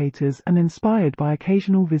educators and inspired by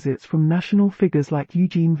occasional visits from national figures like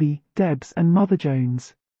Eugene V. Debs and Mother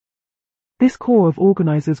Jones. This core of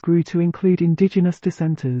organizers grew to include indigenous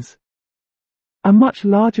dissenters. A much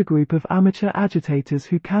larger group of amateur agitators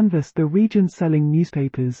who canvassed the region selling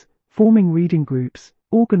newspapers, forming reading groups,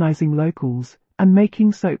 organizing locals, and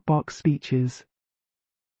making soapbox speeches.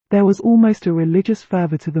 There was almost a religious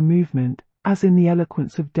fervor to the movement, as in the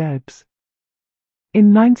eloquence of Debs.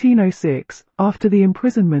 In 1906, after the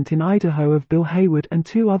imprisonment in Idaho of Bill Haywood and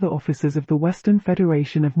 2 other officers of the Western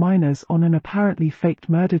Federation of Miners on an apparently faked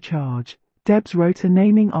murder charge, Debs wrote a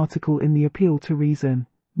naming article in the Appeal to Reason.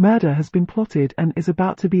 Murder has been plotted and is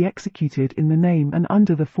about to be executed in the name and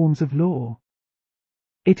under the forms of law.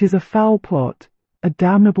 It is a foul plot, a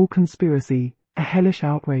damnable conspiracy, a hellish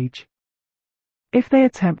outrage. If they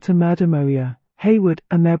attempt to murder Moyer, Haywood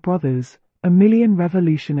and their brothers, 1 million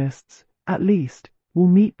revolutionists, at least, will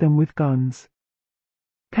meet them with guns.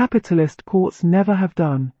 Capitalist courts never have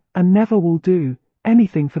done, and never will do,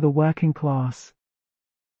 anything for the working class.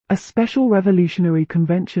 A special revolutionary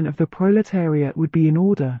convention of the proletariat would be in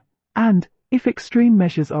order, and, if extreme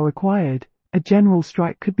measures are required, a general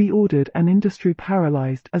strike could be ordered and industry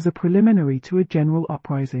paralyzed as a preliminary to a general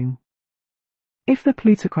uprising. If the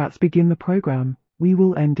plutocrats begin the program, we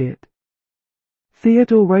will end it.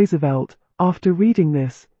 Theodore Roosevelt, after reading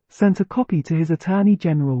this, sent a copy to his Attorney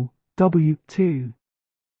General, W.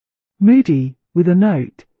 Moody, with a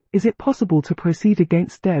note, "Is it possible to proceed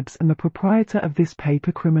against Debs and the proprietor of this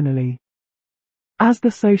paper criminally?" As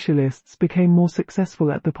the Socialists became more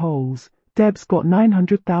successful at the polls, Debs got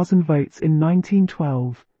 900,000 votes in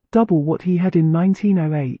 1912, double what he had in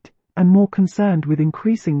 1908, and more concerned with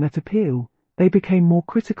increasing that appeal, they became more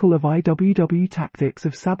critical of IWW tactics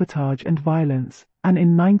of sabotage and violence, and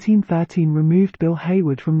in 1913 removed Bill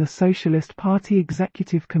Haywood from the Socialist Party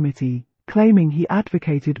Executive Committee, claiming he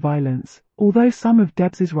advocated violence, although some of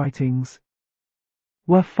Debs's writings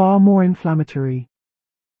were far more inflammatory.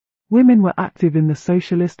 Women were active in the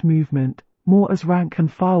socialist movement, more as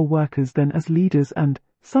rank-and-file workers than as leaders and,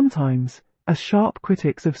 sometimes, as sharp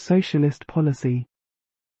critics of socialist policy.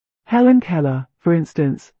 Helen Keller, for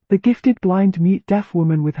instance, the gifted blind-mute deaf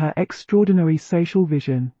woman with her extraordinary social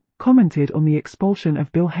vision, commented on the expulsion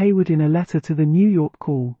of Bill Haywood in a letter to the New York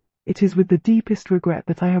Call. "It is with the deepest regret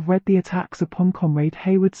that I have read the attacks upon Comrade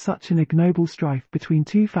Haywood, such an ignoble strife between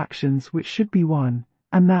 2 factions which should be one,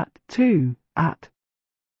 and that, too, at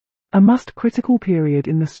a most critical period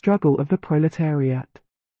in the struggle of the proletariat.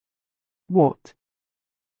 What?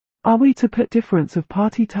 Are we to put difference of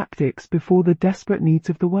party tactics before the desperate needs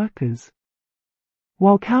of the workers?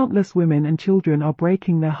 While countless women and children are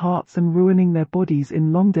breaking their hearts and ruining their bodies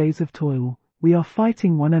in long days of toil, we are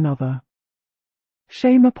fighting one another.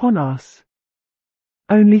 Shame upon us.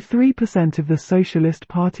 Only 3% of the Socialist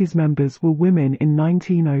Party's members were women in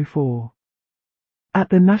 1904. At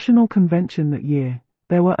the National Convention that year,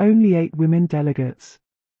 there were only 8 women delegates.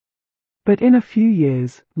 But in a few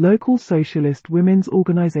years, local socialist women's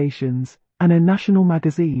organizations, and a national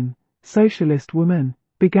magazine, Socialist Woman,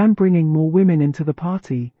 began bringing more women into the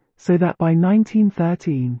party, so that by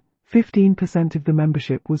 1913, 15% of the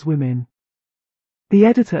membership was women. The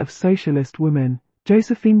editor of Socialist Woman,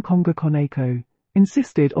 Josephine Conger Conejo,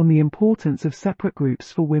 insisted on the importance of separate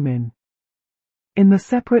groups for women. In the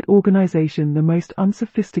separate organization, the most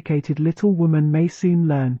unsophisticated little woman may soon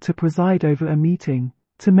learn to preside over a meeting,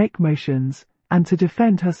 to make motions, and to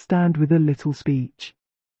defend her stand with a little speech.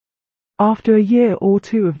 After a year or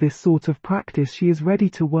two of this sort of practice, she is ready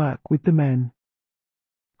to work with the men.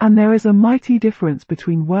 And there is a mighty difference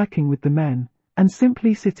between working with the men, and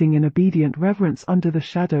simply sitting in obedient reverence under the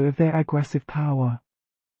shadow of their aggressive power.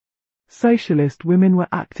 Socialist women were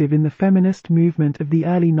active in the feminist movement of the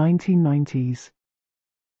early 1990s.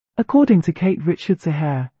 According to Kate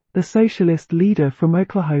Richards-Aher, the socialist leader from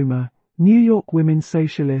Oklahoma, New York women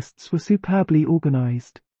socialists were superbly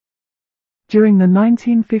organized. During the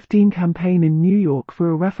 1915 campaign in New York for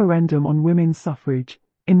a referendum on women's suffrage,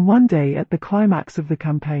 in one day at the climax of the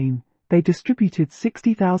campaign, they distributed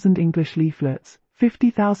 60,000 English leaflets,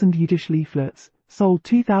 50,000 Yiddish leaflets, sold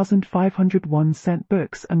 2,500 1-cent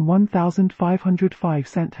books and 1,500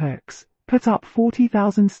 5-cent hooks, put up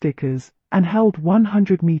 40,000 stickers, and held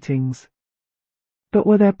 100 meetings. But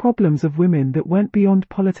were there problems of women that went beyond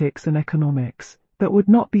politics and economics, that would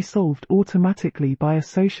not be solved automatically by a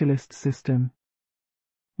socialist system?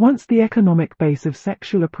 Once the economic base of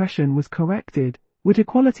sexual oppression was corrected, would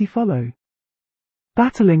equality follow?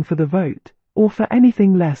 Battling for the vote, or for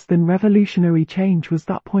anything less than revolutionary change, was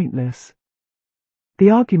that pointless?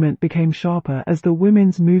 The argument became sharper as the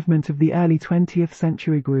women's movement of the early 20th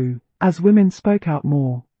century grew, as women spoke out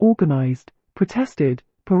more, organized, protested,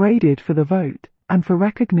 paraded for the vote, and for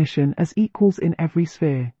recognition as equals in every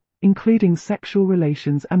sphere, including sexual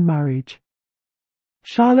relations and marriage.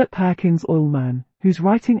 Charlotte Perkins Oilman, whose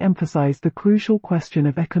writing emphasized the crucial question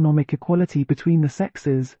of economic equality between the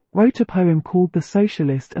sexes, wrote a poem called The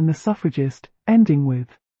Socialist and the Suffragist, ending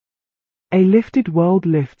with, "A lifted world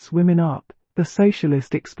lifts women up," the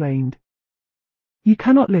socialist explained. "You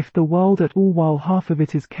cannot lift the world at all while half of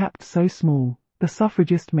it is kept so small," the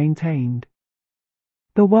suffragist maintained.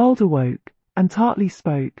 The world awoke, and tartly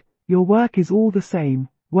spoke, "Your work is all the same,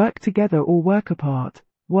 work together or work apart,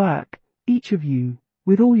 work, each of you,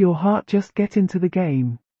 with all your heart, just get into the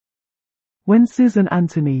game." When Susan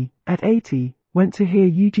Anthony, at 80, went to hear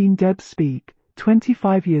Eugene Debs speak,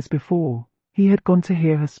 25 years before, he had gone to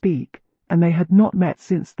hear her speak, and they had not met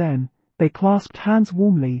since then. They clasped hands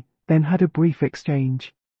warmly, then had a brief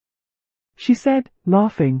exchange. She said,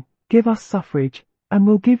 laughing, "Give us suffrage, and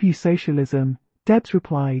we'll give you socialism." Debs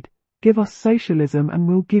replied, "Give us socialism and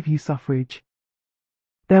we'll give you suffrage."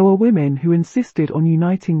 There were women who insisted on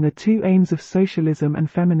uniting the two aims of socialism and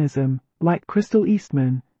feminism, like Crystal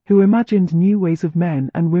Eastman, who imagined new ways of men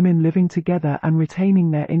and women living together and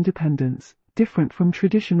retaining their independence, different from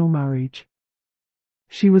traditional marriage.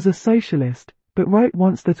 She was a socialist, but wrote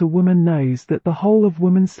once that a woman knows that the whole of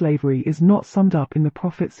woman's slavery is not summed up in the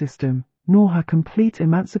profit system, nor her complete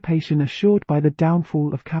emancipation assured by the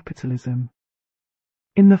downfall of capitalism.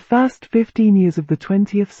 In the first 15 years of the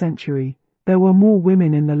 20th century, there were more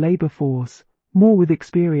women in the labor force, more with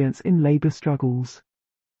experience in labor struggles.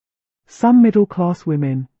 Some middle-class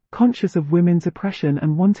women, conscious of women's oppression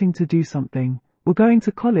and wanting to do something, were going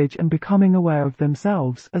to college and becoming aware of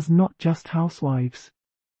themselves as not just housewives.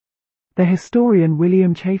 The historian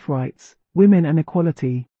William Chafe writes, "Women and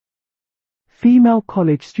Equality." Female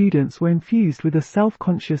college students were infused with a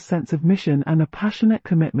self-conscious sense of mission and a passionate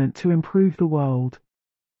commitment to improve the world.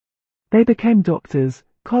 They became doctors,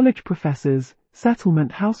 college professors,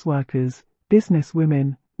 settlement houseworkers, business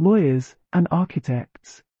women, lawyers, and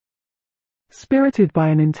architects. Spirited by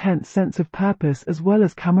an intense sense of purpose as well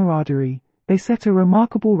as camaraderie, they set a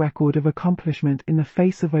remarkable record of accomplishment in the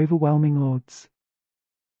face of overwhelming odds.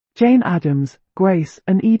 Jane Addams, Grace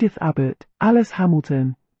and Edith Abbott, Alice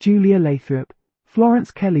Hamilton, Julia Lathrop,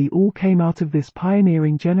 Florence Kelley all came out of this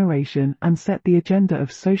pioneering generation and set the agenda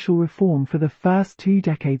of social reform for the first 2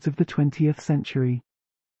 decades of the 20th century.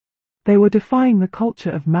 They were defying the culture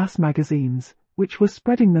of mass magazines, which were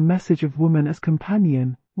spreading the message of woman as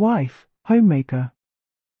companion, wife, homemaker.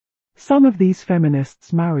 Some of these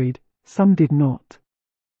feminists married, some did not.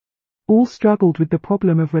 All struggled with the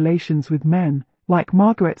problem of relations with men, like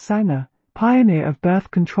Margaret Sanger, pioneer of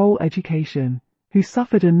birth control education, who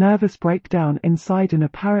suffered a nervous breakdown inside an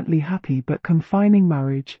apparently happy but confining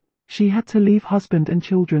marriage. She had to leave husband and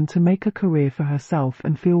children to make a career for herself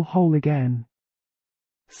and feel whole again.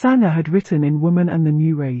 Sanger had written in Woman and the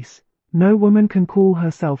New Race, "No woman can call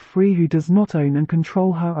herself free who does not own and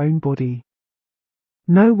control her own body.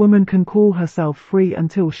 No woman can call herself free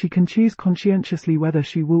until she can choose conscientiously whether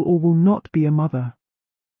she will or will not be a mother."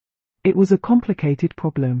 It was a complicated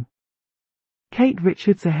problem. Kate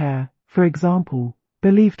Richards O'Hare, for example,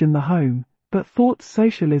 believed in the home, but thought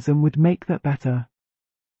socialism would make that better.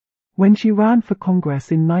 When she ran for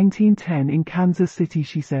Congress in 1910 in Kansas City,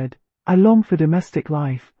 she said, "I long for domestic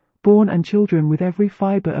life, born and children with every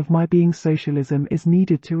fiber of my being. Socialism is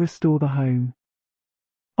needed to restore the home."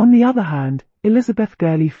 On the other hand, Elizabeth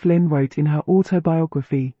Gurley Flynn wrote in her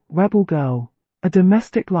autobiography, Rebel Girl, "A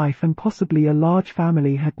domestic life and possibly a large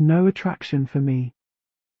family had no attraction for me.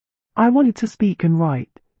 I wanted to speak and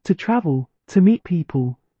write, to travel, to meet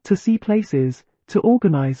people, to see places, to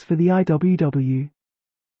organize for the IWW.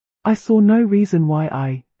 I saw no reason why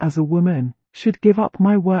I, as a woman, should give up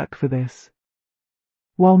my work for this."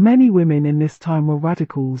 While many women in this time were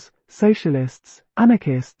radicals, socialists,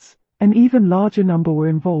 anarchists, an even larger number were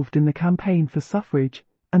involved in the campaign for suffrage,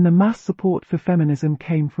 and the mass support for feminism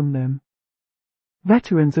came from them.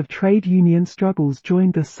 Veterans of trade union struggles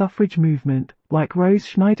joined the suffrage movement, like Rose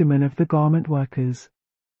Schneiderman of the Garment Workers.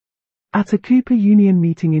 At a Cooper Union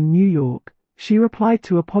meeting in New York, she replied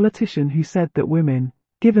to a politician who said that women,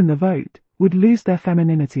 given the vote, would lose their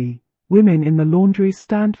femininity. "Women in the laundries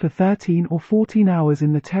stand for 13 or 14 hours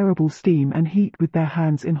in the terrible steam and heat with their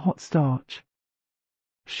hands in hot starch.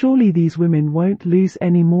 Surely these women won't lose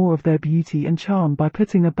any more of their beauty and charm by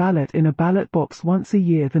putting a ballot in a ballot box once a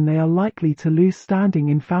year than they are likely to lose standing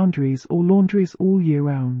in foundries or laundries all year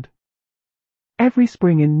round." Every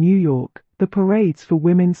spring in New York, the parades for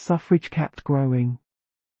women's suffrage kept growing.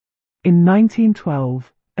 In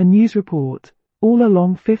 1912, a news report, "All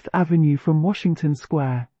along Fifth Avenue from Washington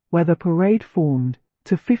Square, where the parade formed,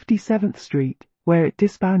 to 57th Street, where it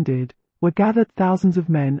disbanded, were gathered thousands of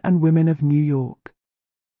men and women of New York.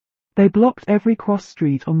 They blocked every cross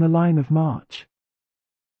street on the line of march.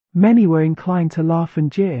 Many were inclined to laugh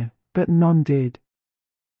and jeer, but none did.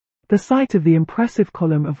 The sight of the impressive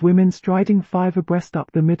column of women striding 5 abreast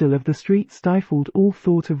up the middle of the street stifled all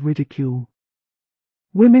thought of ridicule.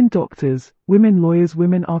 Women doctors, women lawyers,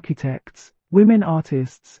 women architects, women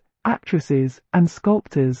artists, actresses and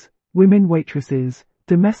sculptors, women waitresses,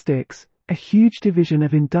 domestics, a huge division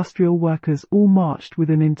of industrial workers all marched with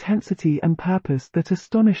an intensity and purpose that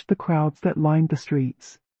astonished the crowds that lined the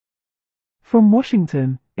streets. From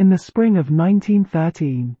Washington, in the spring of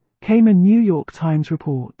 1913, came a New York Times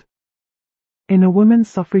report. In a women's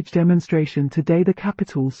suffrage demonstration today, the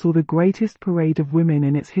Capitol saw the greatest parade of women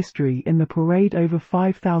in its history. In the parade, over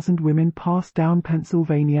 5,000 women passed down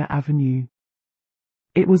Pennsylvania Avenue.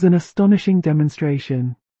 It was an astonishing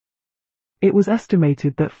demonstration. It was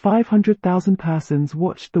estimated that 500,000 persons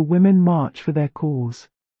watched the women march for their cause.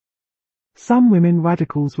 Some women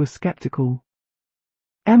radicals were skeptical.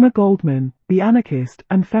 Emma Goldman, the anarchist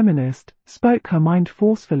and feminist, spoke her mind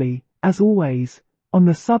forcefully, as always, on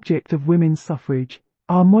the subject of women's suffrage.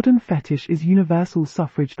 "Our modern fetish is universal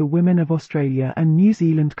suffrage. The women of Australia and New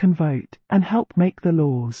Zealand can vote and help make the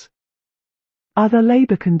laws. Are the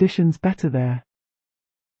labour conditions better there?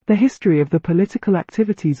 The history of the political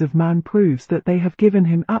activities of man proves that they have given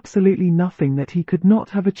him absolutely nothing that he could not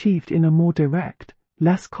have achieved in a more direct,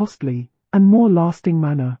 less costly, and more lasting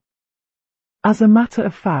manner. As a matter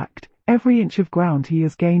of fact, every inch of ground he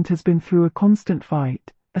has gained has been through a constant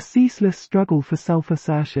fight, a ceaseless struggle for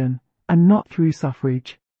self-assertion, and not through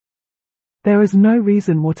suffrage. There is no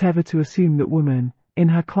reason whatever to assume that woman, in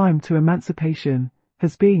her climb to emancipation,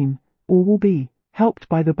 has been, or will be, helped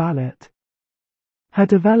by the ballot. Her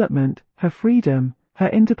development, her freedom, her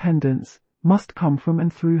independence, must come from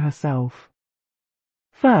and through herself.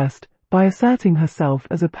 First, by asserting herself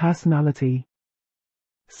as a personality.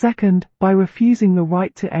 Second, by refusing the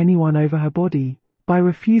right to anyone over her body, by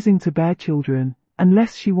refusing to bear children,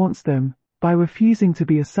 unless she wants them, by refusing to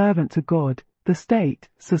be a servant to God, the state,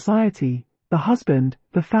 society, the husband,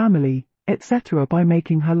 the family, etc. by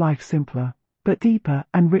making her life simpler, but deeper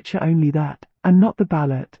and richer. Only that, and not the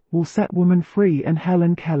ballot, will set woman free. And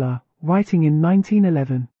Helen Keller, writing in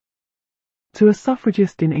 1911. To a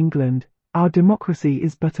suffragist in England, our democracy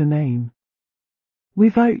is but a name. We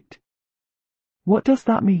vote. What does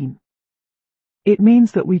that mean? It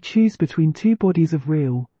means that we choose between two bodies of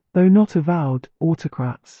real, though not avowed,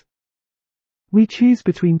 autocrats. We choose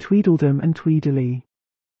between Tweedledum and Tweedledee.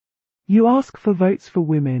 You ask for votes for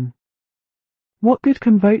women. What good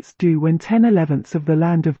can votes do when 10/11ths of the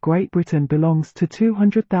land of Great Britain belongs to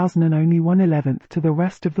 200,000 and only 1/11th to the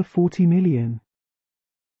rest of the 40 million?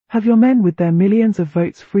 Have your men with their millions of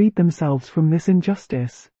votes freed themselves from this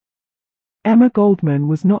injustice? Emma Goldman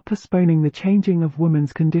was not postponing the changing of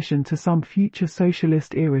woman's condition to some future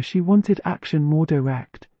socialist era. She wanted action more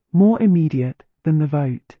direct, more immediate, than the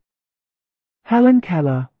vote. Helen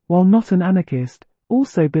Keller, while not an anarchist,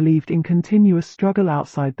 also believed in continuous struggle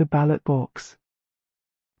outside the ballot box.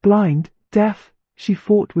 Blind, deaf, she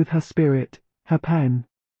fought with her spirit, her pen.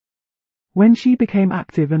 When she became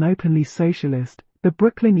active and openly socialist, the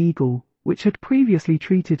Brooklyn Eagle, which had previously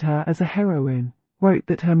treated her as a heroine, wrote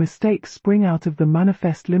that her mistakes spring out of the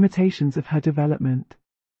manifest limitations of her development.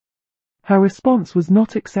 Her response was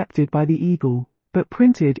not accepted by the Eagle, but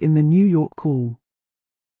printed in the New York Call.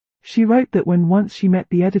 She wrote that when once she met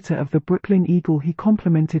the editor of the Brooklyn Eagle, he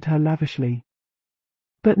complimented her lavishly.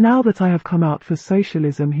 But now that I have come out for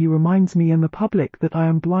socialism, he reminds me and the public that I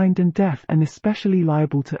am blind and deaf and especially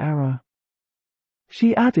liable to error.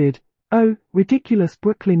 She added, "Oh, ridiculous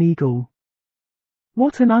Brooklyn Eagle.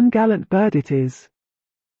 What an ungallant bird it is.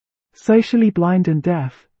 Socially blind and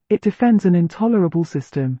deaf, it defends an intolerable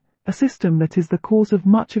system, a system that is the cause of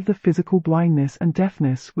much of the physical blindness and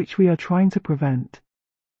deafness which we are trying to prevent.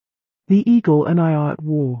 The Eagle and I are at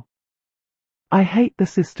war. I hate the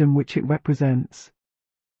system which it represents.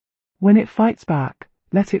 When it fights back,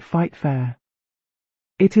 let it fight fair.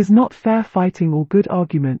 It is not fair fighting or good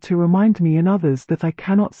argument to remind me and others that I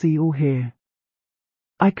cannot see or hear.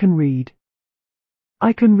 I can read.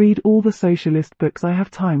 I can read all the socialist books I have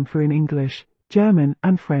time for in English, German,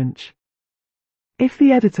 and French. If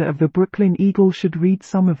the editor of the Brooklyn Eagle should read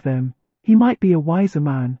some of them, he might be a wiser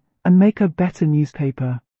man, and make a better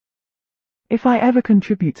newspaper. If I ever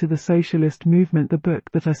contribute to the socialist movement, the book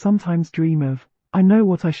that I sometimes dream of, I know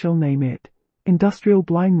what I shall name it: Industrial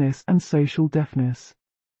Blindness and Social Deafness."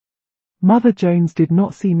 Mother Jones did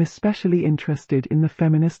not seem especially interested in the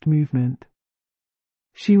feminist movement.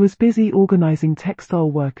 She was busy organizing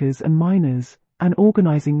textile workers and miners, and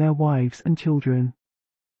organizing their wives and children.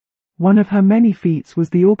 One of her many feats was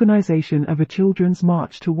the organization of a children's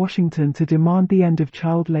march to Washington to demand the end of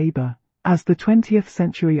child labor. As the 20th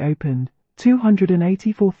century opened,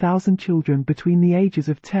 284,000 children between the ages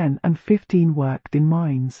of 10 and 15 worked in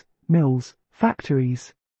mines, mills,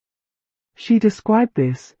 factories. She described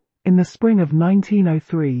this: "In the spring of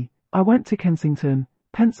 1903, I went to Kensington,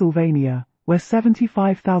 Pennsylvania, where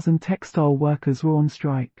 75,000 textile workers were on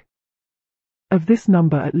strike. Of this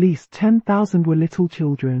number, at least 10,000 were little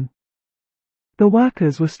children. The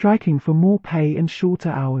workers were striking for more pay and shorter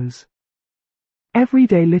hours. Every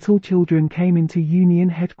day little children came into union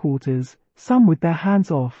headquarters, some with their hands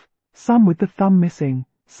off, some with the thumb missing,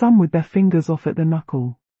 some with their fingers off at the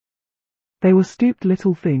knuckle. They were stooped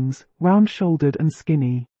little things, round-shouldered and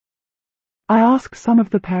skinny. I asked some of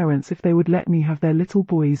the parents if they would let me have their little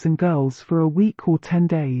boys and girls for a week or 10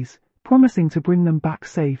 days, promising to bring them back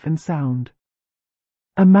safe and sound.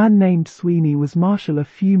 A man named Sweeney was marshal. A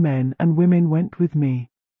few men and women went with me.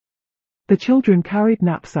 The children carried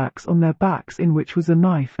knapsacks on their backs in which was a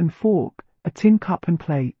knife and fork, a tin cup and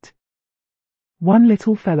plate. One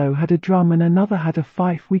little fellow had a drum and another had a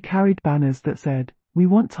fife. We carried banners that said, 'We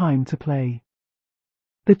want time to play.'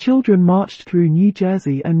 The children marched through New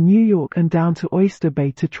Jersey and New York and down to Oyster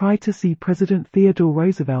Bay to try to see President Theodore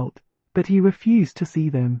Roosevelt, but he refused to see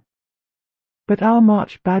them. But our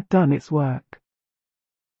march bad done its work.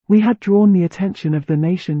 We had drawn the attention of the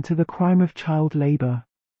nation to the crime of child labor.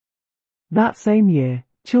 That same year,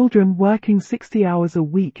 children working 60 hours a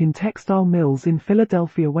week in textile mills in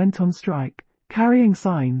Philadelphia went on strike, carrying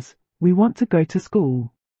signs, 'We want to go to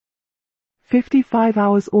school. 55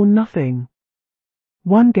 hours or nothing.'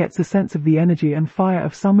 One gets a sense of the energy and fire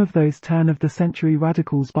of some of those turn-of-the-century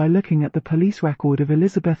radicals by looking at the police record of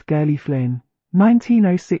Elizabeth Gurley Flynn,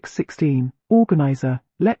 1906-16, organizer,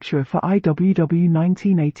 lecturer for IWW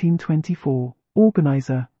 1918-24,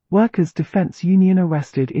 organizer, Workers' Defense Union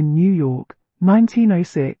arrested in New York,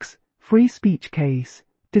 1906, free speech case,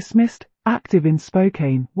 dismissed, active in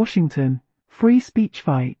Spokane, Washington, free speech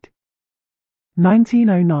fight.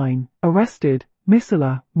 1909, arrested,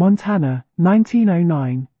 Missoula, Montana,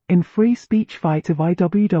 1909, in free speech fight of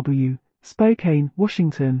IWW, Spokane,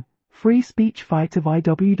 Washington, free speech fight of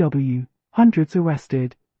IWW, hundreds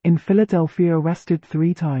arrested, in Philadelphia arrested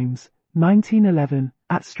 3 times, 1911,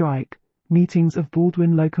 at strike, meetings of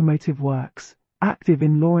Baldwin Locomotive Works, active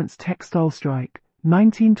in Lawrence textile strike,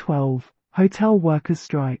 1912, hotel workers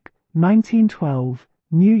strike, 1912,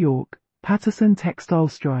 New York, Patterson textile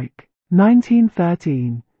strike.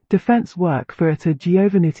 1913. Defense work for Etta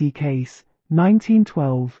Giovannitti case.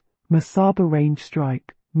 1912. Mesaba Range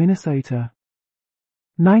strike, Minnesota.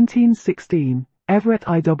 1916. Everett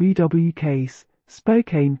IWW case,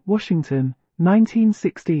 Spokane, Washington.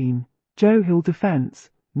 1916. Joe Hill defense.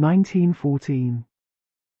 1914.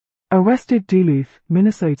 Arrested Duluth,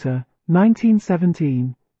 Minnesota.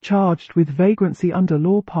 1917. Charged with vagrancy under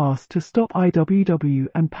law passed to stop IWW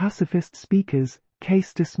and pacifist speakers,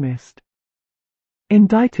 case dismissed.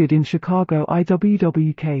 Indicted in Chicago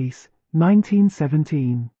IWW case,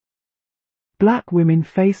 1917. Black women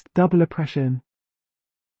faced double oppression.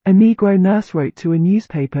 A Negro nurse wrote to a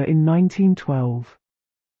newspaper in 1912.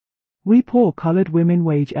 We poor colored women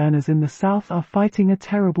wage earners in the South are fighting a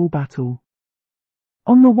terrible battle.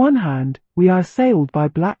 On the one hand, we are assailed by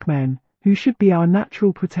black men, who should be our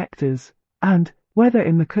natural protectors, and, whether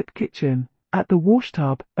in the cook kitchen, at the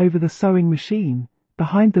washtub, over the sewing machine,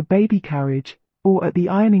 behind the baby carriage, or at the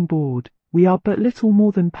ironing board, we are but little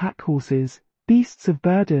more than pack horses, beasts of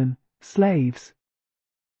burden, slaves.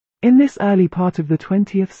 In this early part of the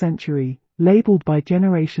 20th century, labeled by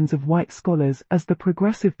generations of white scholars as the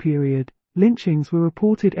Progressive Period, lynchings were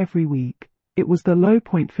reported every week. It was the low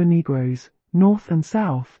point for Negroes, North and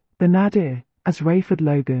South, the nadir, as Rayford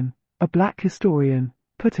Logan, a black historian,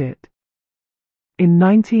 put it. In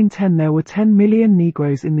 1910 there were 10 million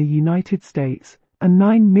Negroes in the United States, and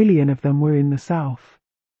 9 million of them were in the South.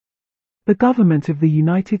 The government of the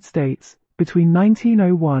United States, between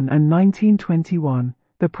 1901 and 1921,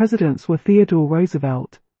 the presidents were Theodore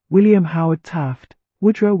Roosevelt, William Howard Taft,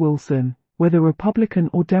 Woodrow Wilson, whether Republican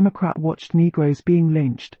or Democrat, watched Negroes being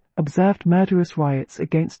lynched, observed murderous riots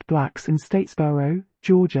against blacks in Statesboro,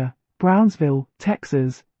 Georgia, Brownsville,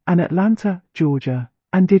 Texas, and Atlanta, Georgia,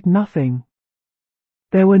 and did nothing.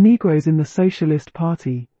 There were Negroes in the Socialist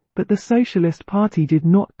Party, but the Socialist Party did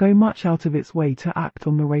not go much out of its way to act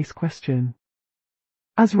on the race question.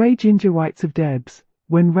 As Ray Ginger writes of Debs,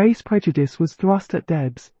 when race prejudice was thrust at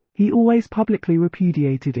Debs, he always publicly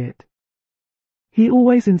repudiated it. He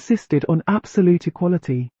always insisted on absolute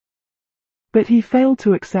equality. But he failed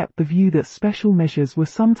to accept the view that special measures were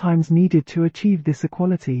sometimes needed to achieve this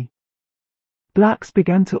equality. Blacks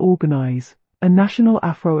began to organize. A National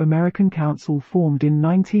Afro-American Council formed in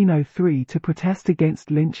 1903 to protest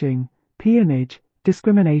against lynching, peonage,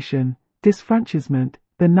 discrimination, disfranchisement.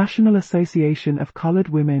 The National Association of Colored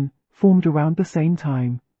Women, formed around the same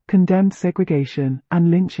time, condemned segregation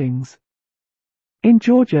and lynchings. In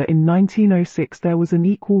Georgia in 1906 there was an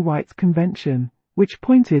Equal Rights Convention, which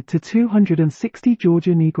pointed to 260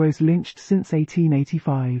 Georgia Negroes lynched since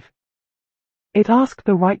 1885. It asked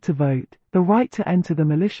the right to vote, the right to enter the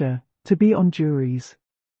militia, to be on juries.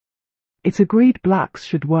 It agreed blacks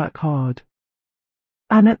should work hard.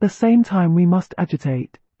 And at the same time we must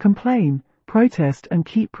agitate, complain, protest and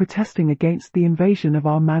keep protesting against the invasion of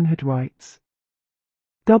our manhood rights.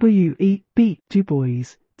 W.E.B. Du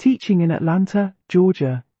Bois, teaching in Atlanta,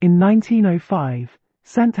 Georgia, in 1905,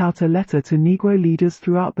 sent out a letter to Negro leaders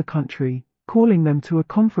throughout the country, calling them to a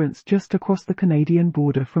conference just across the Canadian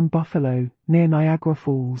border from Buffalo, near Niagara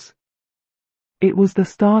Falls. It was the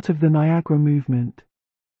start of the Niagara movement.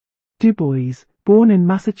 Du Bois, born in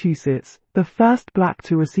Massachusetts, the first black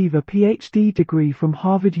to receive a Ph.D. degree from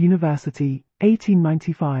Harvard University,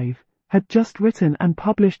 1895, had just written and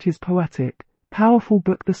published his poetic, powerful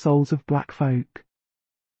book The Souls of Black Folk.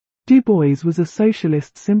 Du Bois was a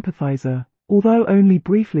socialist sympathizer, although only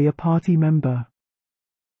briefly a party member.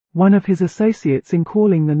 One of his associates in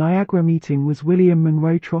calling the Niagara meeting was William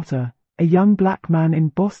Monroe Trotter, a young black man in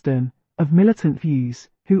Boston, of militant views,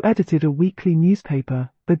 who edited a weekly newspaper,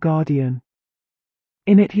 The Guardian.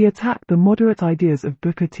 In it he attacked the moderate ideas of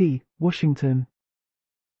Booker T. Washington.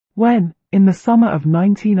 When, in the summer of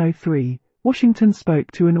 1903, Washington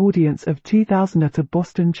spoke to an audience of 2,000 at a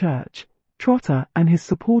Boston church, Trotter and his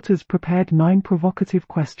supporters prepared 9 provocative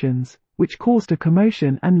questions, which caused a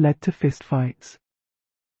commotion and led to fistfights.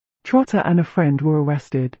 Trotter and a friend were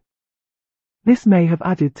arrested. This may have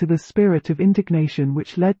added to the spirit of indignation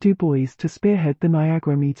which led Du Bois to spearhead the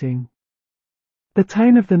Niagara meeting. The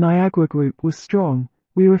tone of the Niagara group was strong.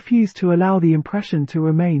 We refuse to allow the impression to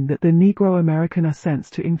remain that the Negro American assents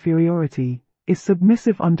to inferiority, is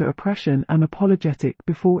submissive under oppression and apologetic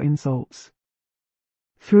before insults.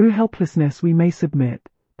 Through helplessness we may submit,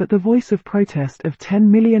 but the voice of protest of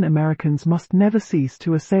 10 million Americans must never cease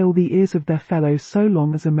to assail the ears of their fellows so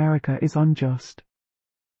long as America is unjust.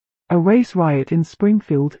 A race riot in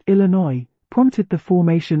Springfield, Illinois, prompted the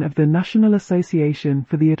formation of the National Association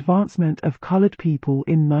for the Advancement of Colored People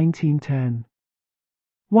in 1910.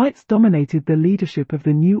 Whites dominated the leadership of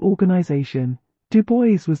the new organization. Du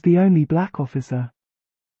Bois was the only black officer.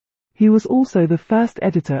 He was also the first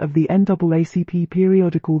editor of the NAACP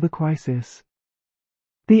periodical The Crisis.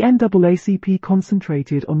 The NAACP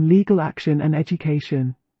concentrated on legal action and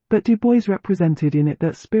education, but Du Bois represented in it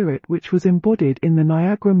that spirit which was embodied in the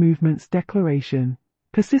Niagara Movement's declaration: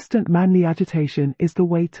 persistent manly agitation is the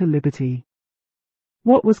way to liberty.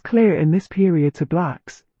 What was clear in this period to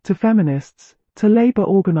blacks, to feminists, to labor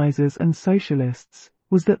organizers and socialists,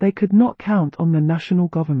 was that they could not count on the national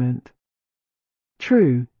government.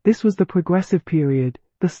 True, this was the progressive period,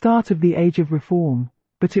 the start of the age of reform,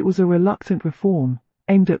 but it was a reluctant reform,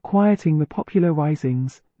 aimed at quieting the popular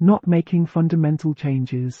risings, not making fundamental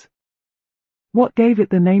changes. What gave it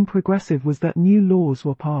the name progressive was that new laws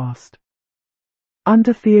were passed.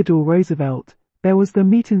 Under Theodore Roosevelt, there was the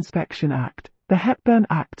Meat Inspection Act, the Hepburn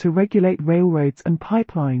Act to regulate railroads and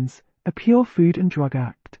pipelines, a Pure Food and Drug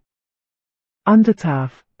Act. Under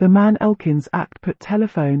Taft, the Mann-Elkins Act put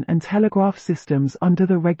telephone and telegraph systems under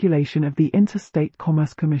the regulation of the Interstate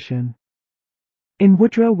Commerce Commission. In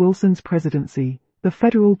Woodrow Wilson's presidency, the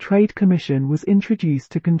Federal Trade Commission was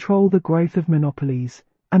introduced to control the growth of monopolies,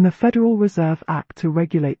 and the Federal Reserve Act to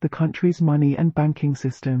regulate the country's money and banking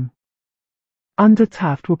system. Under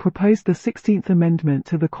Taft were proposed the 16th Amendment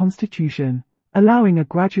to the Constitution, allowing a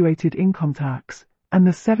graduated income tax, and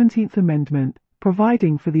the 17th Amendment,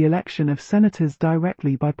 providing for the election of senators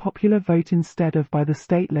directly by popular vote instead of by the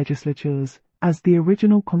state legislatures, as the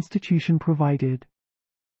original Constitution provided.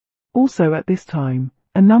 Also at this time,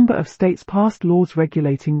 a number of states passed laws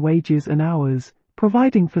regulating wages and hours,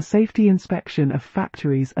 providing for safety inspection of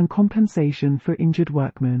factories and compensation for injured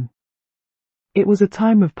workmen. It was a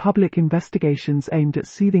time of public investigations aimed at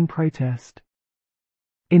soothing protest.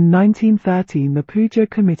 In 1913, the Pujo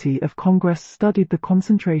Committee of Congress studied the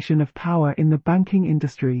concentration of power in the banking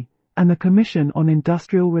industry, and the Commission on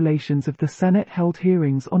Industrial Relations of the Senate held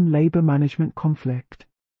hearings on labor management conflict.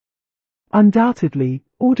 Undoubtedly,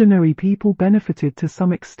 ordinary people benefited to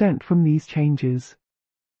some extent from these changes.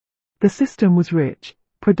 The system was rich,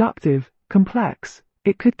 productive, complex.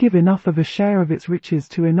 It could give enough of a share of its riches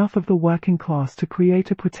to enough of the working class to create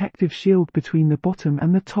a protective shield between the bottom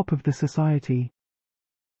and the top of the society.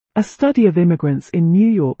 A study of immigrants in New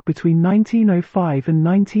York between 1905 and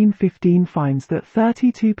 1915 finds that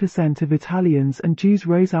 32% of Italians and Jews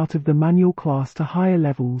rose out of the manual class to higher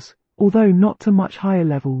levels, although not to much higher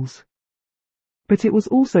levels. But it was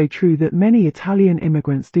also true that many Italian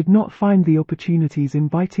immigrants did not find the opportunities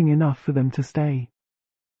inviting enough for them to stay.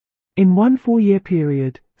 In one 4-year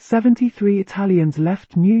period, 73 Italians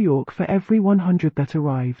left New York for every 100 that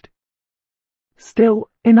arrived. Still,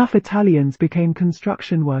 enough Italians became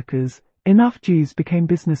construction workers, enough Jews became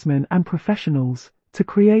businessmen and professionals, to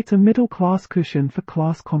create a middle-class cushion for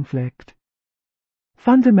class conflict.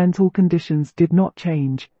 Fundamental conditions did not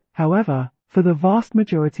change, however, for the vast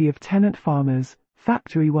majority of tenant farmers,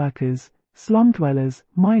 factory workers, slum dwellers,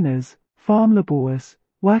 miners, farm laborers,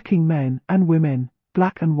 working men and women,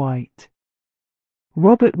 black and white.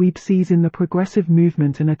 Robert Weeb sees in the progressive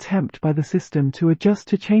movement an attempt by the system to adjust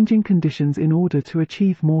to changing conditions in order to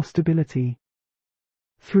achieve more stability.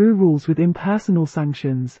 Through rules with impersonal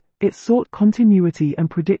sanctions, it sought continuity and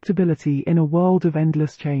predictability in a world of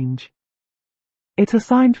endless change. It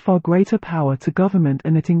assigned far greater power to government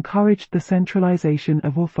and it encouraged the centralization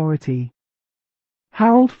of authority.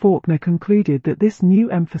 Harold Faulkner concluded that this new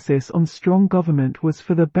emphasis on strong government was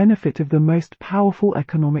for the benefit of the most powerful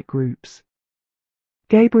economic groups.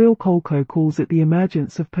 Gabriel Kolko calls it the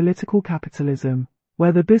emergence of political capitalism,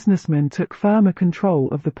 where the businessmen took firmer control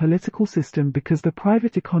of the political system because the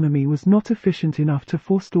private economy was not efficient enough to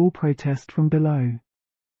forestall protest from below.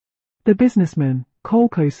 The businessmen,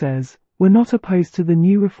 Kolko says, were not opposed to the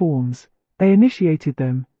new reforms, they initiated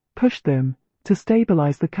them, pushed them, to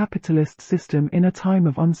stabilize the capitalist system in a time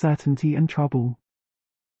of uncertainty and trouble.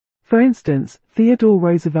 For instance, Theodore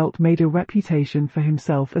Roosevelt made a reputation for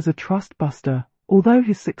himself as a trust buster, although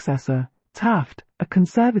his successor, Taft, a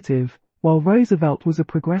conservative, while Roosevelt was a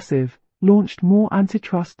progressive, launched more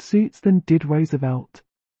antitrust suits than did Roosevelt.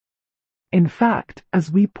 In fact, as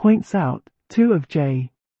Weeb points out, two of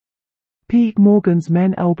J. P. Morgan's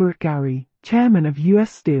men, Elbert Gary, chairman of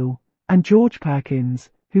U.S. Steel, and George Perkins,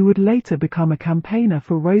 who would later become a campaigner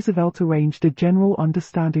for Roosevelt, arranged a general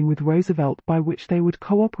understanding with Roosevelt by which they would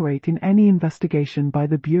cooperate in any investigation by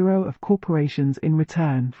the Bureau of Corporations in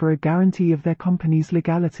return for a guarantee of their company's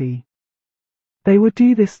legality. They would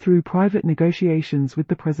do this through private negotiations with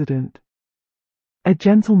the president. A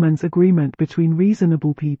gentleman's agreement between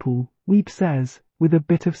reasonable people, Weeb says, with a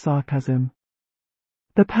bit of sarcasm.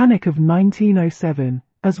 The Panic of 1907,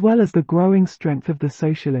 as well as the growing strength of the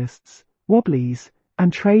Socialists, Wobblies,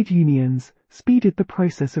 and trade unions, speeded the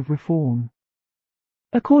process of reform.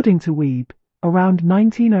 According to Weeb, around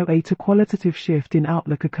 1908 a qualitative shift in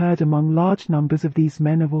outlook occurred among large numbers of these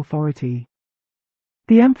men of authority.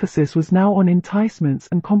 The emphasis was now on enticements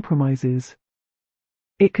and compromises.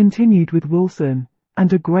 It continued with Wilson,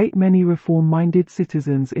 and a great many reform-minded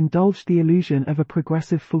citizens indulged the illusion of a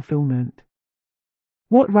progressive fulfillment.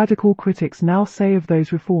 What radical critics now say of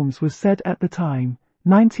those reforms was said at the time,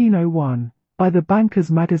 1901, by the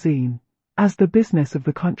Banker's Magazine. As the business of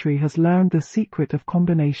the country has learned the secret of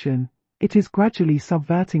combination, it is gradually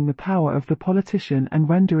subverting the power of the politician and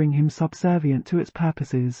rendering him subservient to its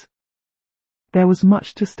purposes. There was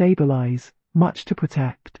much to stabilize, much to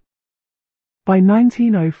protect. By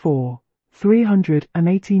 1904,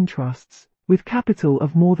 318 trusts, with capital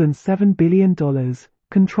of more than $7 billion,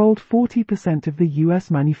 controlled 40% of the U.S.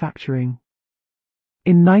 manufacturing.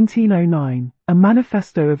 In 1909, a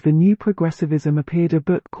manifesto of the new progressivism appeared, a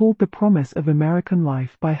book called The Promise of American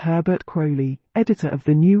Life by Herbert Croly, editor of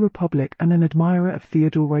the New Republic and an admirer of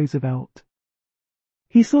Theodore Roosevelt.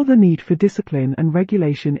 He saw the need for discipline and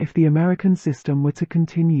regulation if the American system were to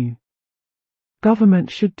continue. Government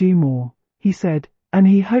should do more, he said, and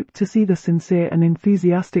he hoped to see the sincere and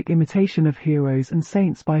enthusiastic imitation of heroes and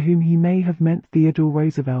saints by whom he may have meant Theodore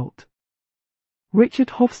Roosevelt. Richard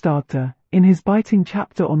Hofstadter, in his biting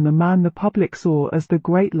chapter on the man the public saw as the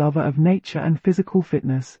great lover of nature and physical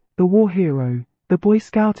fitness, the war hero, the Boy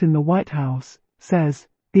Scout in the White House, says,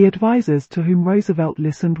 the advisers to whom Roosevelt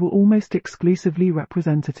listened were almost exclusively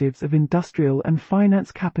representatives of industrial and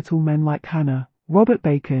finance capital men like Hanna, Robert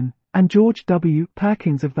Bacon, and George W.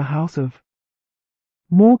 Perkins of the House of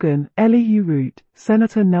Morgan, Elihu Root,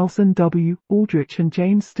 Senator Nelson W. Aldrich and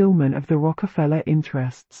James Stillman of the Rockefeller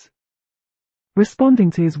interests.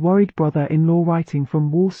 Responding to his worried brother-in-law writing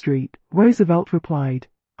from Wall Street, Roosevelt replied,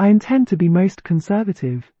 I intend to be most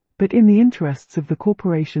conservative, but in the interests of the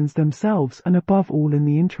corporations themselves and above all in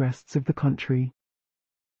the interests of the country.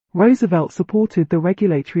 Roosevelt supported the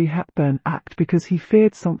regulatory Hepburn Act because he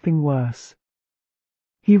feared something worse.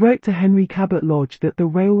 He wrote to Henry Cabot Lodge that the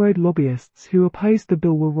railroad lobbyists who opposed the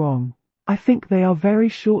bill were wrong. I think they are very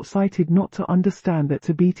short-sighted not to understand that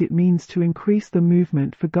to beat it means to increase the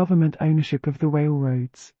movement for government ownership of the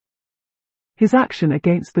railroads. His action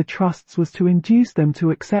against the trusts was to induce them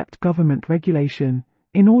to accept government regulation,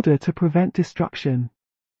 in order to prevent destruction.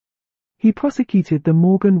 He prosecuted the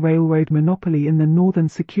Morgan Railroad monopoly in the Northern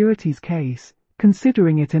Securities case,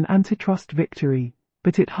 considering it an antitrust victory,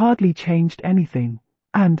 but it hardly changed anything,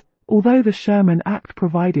 and, although the Sherman Act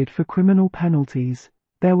provided for criminal penalties,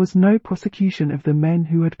 there was no prosecution of the men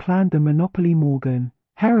who had planned the monopoly: Morgan,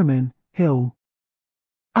 Harriman, Hill.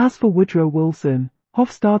 As for Woodrow Wilson,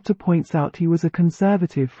 Hofstadter points out he was a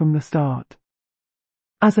conservative from the start.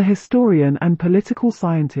 As a historian and political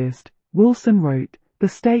scientist, Wilson wrote, the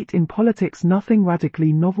state in politics nothing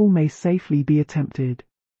radically novel may safely be attempted.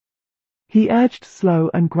 He urged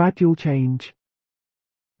slow and gradual change.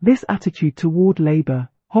 This attitude toward labor,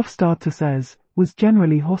 Hofstadter says, was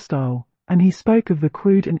generally hostile, and he spoke of the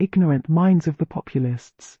crude and ignorant minds of the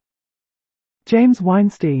populists. James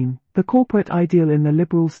Weinstein, the corporate ideal in the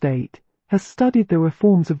liberal state, has studied the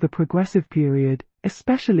reforms of the progressive period,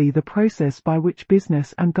 especially the process by which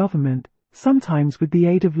business and government, sometimes with the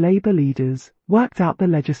aid of labor leaders, worked out the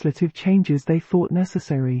legislative changes they thought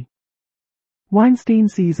necessary. Weinstein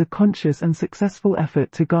sees a conscious and successful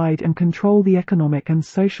effort to guide and control the economic and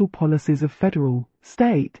social policies of federal,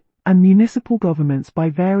 state, and municipal governments by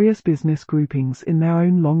various business groupings in their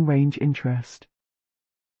own long-range interest.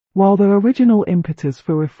 While the original impetus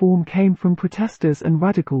for reform came from protesters and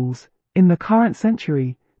radicals, in the current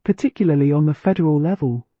century, particularly on the federal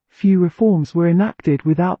level, few reforms were enacted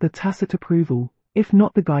without the tacit approval, if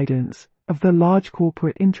not the guidance, of the large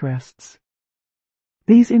corporate interests.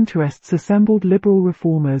 These interests assembled liberal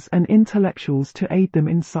reformers and intellectuals to aid them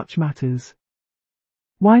in such matters.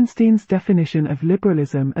 Weinstein's definition of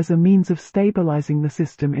liberalism as a means of stabilizing the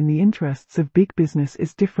system in the interests of big business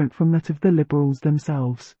is different from that of the liberals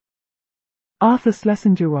themselves. Arthur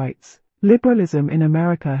Schlesinger writes, liberalism in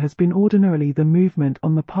America has been ordinarily the movement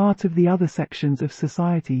on the part of the other sections of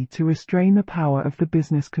society to restrain the power of the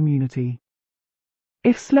business community.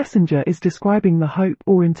 If Schlesinger is describing the hope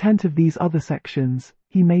or intent of these other sections,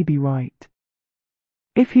 he may be right.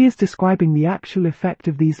 If he is describing the actual effect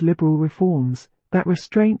of these liberal reforms, that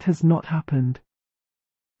restraint has not happened.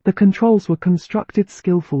 The controls were constructed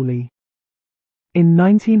skillfully. In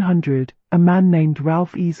 1900, a man named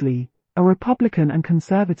Ralph Easley, a Republican and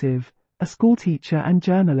conservative, a schoolteacher and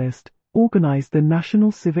journalist, organized the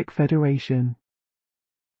National Civic Federation.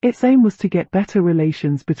 Its aim was to get better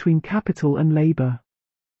relations between capital and labor.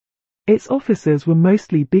 Its officers were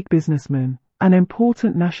mostly big businessmen and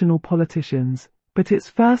important national politicians, but its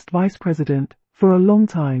first vice president, for a long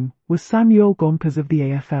time, was Samuel Gompers of the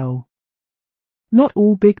AFL. Not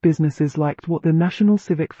all big businesses liked what the National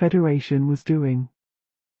Civic Federation was doing.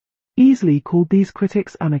 Easley called these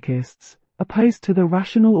critics anarchists, opposed to the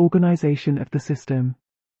rational organization of the system.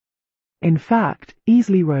 In fact,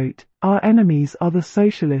 Easley wrote, "Our enemies are the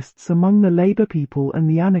socialists among the labor people and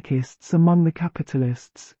the anarchists among the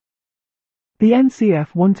capitalists." The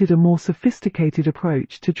NCF wanted a more sophisticated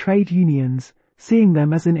approach to trade unions, seeing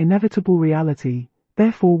them as an inevitable reality,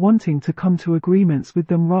 therefore wanting to come to agreements with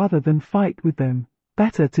them rather than fight with them,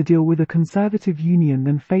 better to deal with a conservative union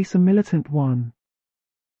than face a militant one.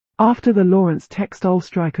 After the Lawrence textile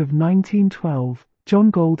strike of 1912,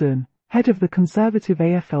 John Golden, head of the conservative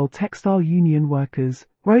AFL Textile Union Workers,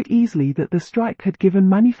 wrote Easley that the strike had given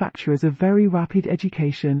manufacturers a very rapid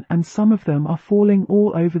education and some of them are falling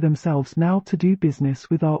all over themselves now to do business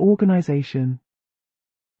with our organization.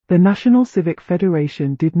 The National Civic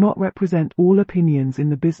Federation did not represent all opinions in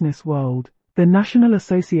the business world. The National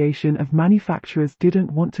Association of Manufacturers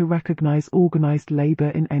didn't want to recognize organized labor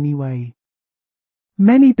in any way.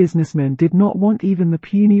 Many businessmen did not want even the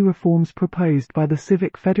puny reforms proposed by the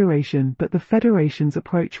Civic Federation, but the Federation's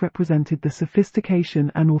approach represented the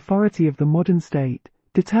sophistication and authority of the modern state,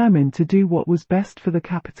 determined to do what was best for the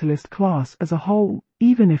capitalist class as a whole,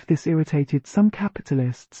 even if this irritated some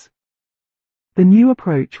capitalists. The new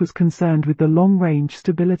approach was concerned with the long-range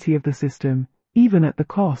stability of the system, even at the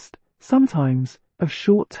cost, sometimes, of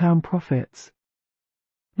short-term profits.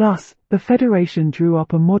 Thus, the Federation drew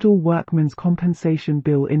up a model workmen's compensation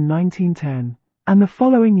bill in 1910, and the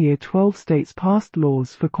following year 12 states passed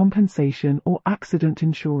laws for compensation or accident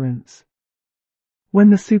insurance. When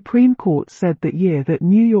the Supreme Court said that year that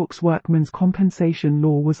New York's workmen's compensation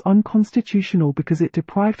law was unconstitutional because it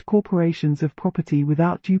deprived corporations of property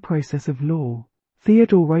without due process of law,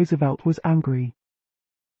 Theodore Roosevelt was angry.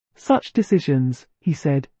 Such decisions, he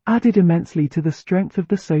said, added immensely to the strength of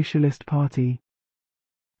the Socialist Party.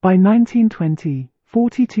 By 1920,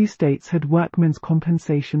 42 states had workmen's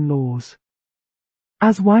compensation laws.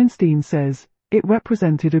 As Weinstein says, it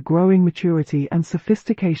represented a growing maturity and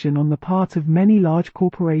sophistication on the part of many large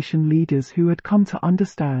corporation leaders who had come to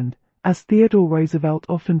understand, as Theodore Roosevelt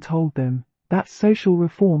often told them, that social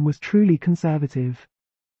reform was truly conservative.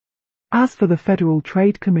 As for the Federal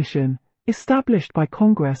Trade Commission, established by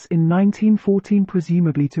Congress in 1914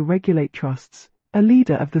 presumably to regulate trusts, a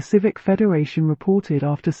leader of the Civic Federation reported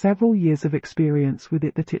after several years of experience with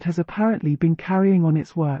it that it has apparently been carrying on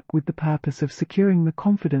its work with the purpose of securing the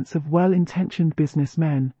confidence of well-intentioned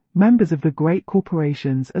businessmen, members of the great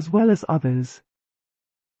corporations as well as others.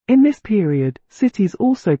 In this period, cities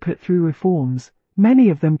also put through reforms, many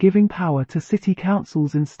of them giving power to city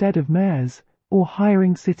councils instead of mayors, or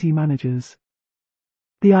hiring city managers.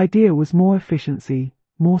 The idea was more efficiency,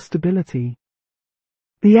 more stability.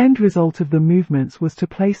 The end result of the movements was to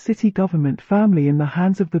place city government firmly in the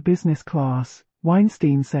hands of the business class,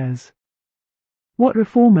 Weinstein says. What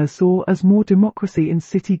reformers saw as more democracy in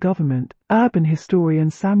city government, urban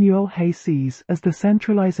historian Samuel Hay sees as the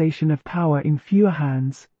centralization of power in fewer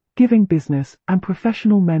hands, giving business and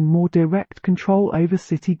professional men more direct control over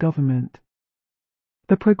city government.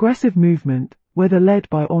 The progressive movement, whether led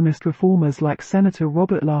by honest reformers like Senator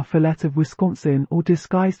Robert La Follette of Wisconsin or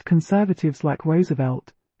disguised conservatives like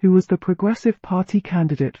Roosevelt, who was the Progressive Party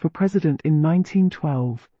candidate for president in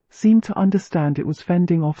 1912, seemed to understand it was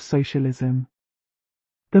fending off socialism.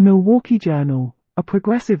 The Milwaukee Journal, a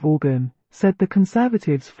progressive organ, said the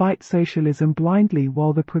conservatives fight socialism blindly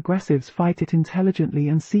while the progressives fight it intelligently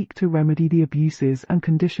and seek to remedy the abuses and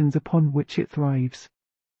conditions upon which it thrives.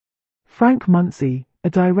 Frank Muncie, a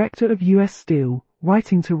director of U.S. Steel,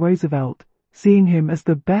 writing to Roosevelt, seeing him as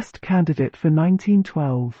the best candidate for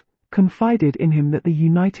 1912, confided in him that the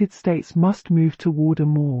United States must move toward a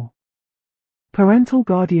more parental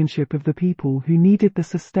guardianship of the people who needed the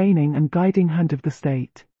sustaining and guiding hand of the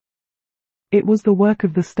state. It was the work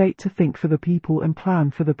of the state to think for the people and plan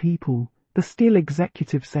for the people, the Steel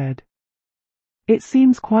executive said. It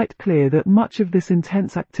seems quite clear that much of this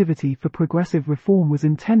intense activity for progressive reform was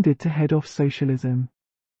intended to head off socialism.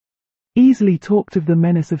 Easley talked of the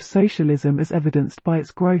menace of socialism as evidenced by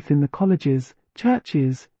its growth in the colleges,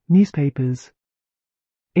 churches, newspapers.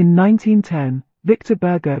 In 1910, Victor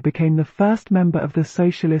Berger became the first member of the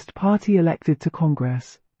Socialist Party elected to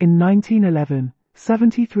Congress. In 1911,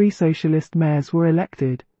 73 socialist mayors were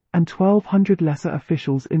elected, and 1,200 lesser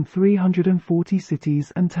officials in 340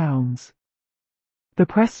 cities and towns. The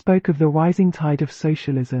press spoke of the rising tide of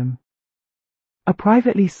socialism. A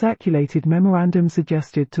privately circulated memorandum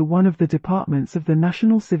suggested to one of the departments of the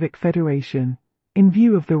National Civic Federation, in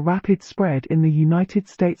view of the rapid spread in the United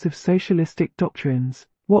States of socialistic doctrines,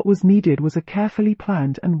 what was needed was a carefully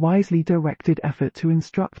planned and wisely directed effort to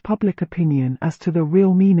instruct public opinion as to the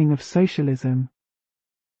real meaning of socialism.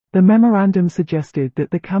 The memorandum suggested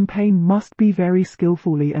that the campaign must be very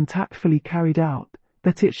skillfully and tactfully carried out,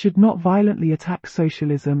 that it should not violently attack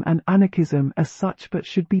socialism and anarchism as such but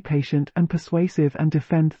should be patient and persuasive and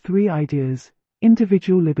defend three ideas: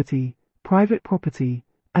 individual liberty, private property,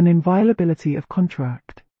 and inviolability of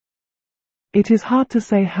contract. It is hard to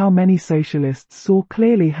say how many socialists saw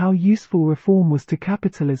clearly how useful reform was to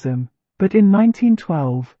capitalism, but in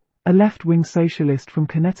 1912, a left-wing socialist from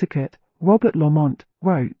Connecticut, Robert Lamont,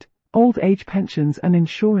 wrote, "Old age pensions and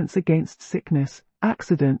insurance against sickness,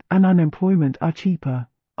 accident, and unemployment are cheaper,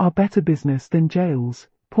 are better business than jails,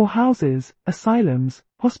 poorhouses, asylums,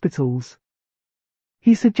 hospitals."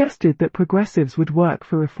 He suggested that progressives would work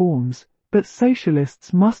for reforms, but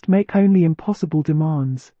socialists must make only impossible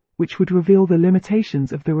demands, which would reveal the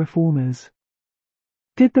limitations of the reformers.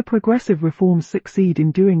 Did the progressive reforms succeed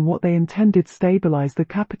in doing what they intended: stabilize the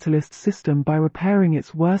capitalist system by repairing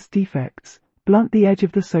its worst defects, blunt the edge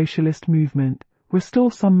of the socialist movement,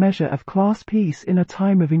 restore some measure of class peace in a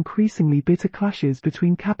time of increasingly bitter clashes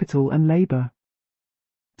between capital and labor?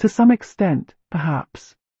 To some extent,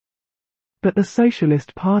 perhaps. But the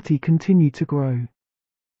Socialist Party continued to grow.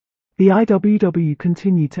 The IWW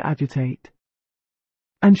continued to agitate.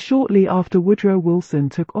 And shortly after Woodrow Wilson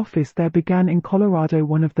took office, there began in Colorado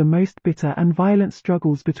one of the most bitter and violent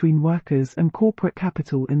struggles between workers and corporate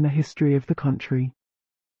capital in the history of the country.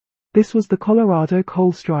 This was the Colorado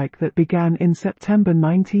coal strike that began in September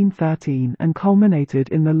 1913 and culminated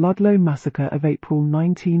in the Ludlow Massacre of April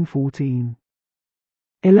 1914.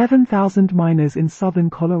 11,000 miners in southern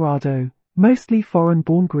Colorado, mostly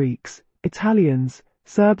foreign-born Greeks, Italians,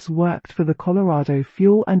 Serbs, worked for the Colorado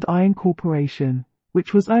Fuel and Iron Corporation,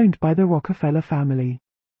 which was owned by the Rockefeller family.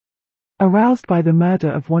 Aroused by the murder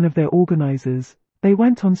of one of their organizers, they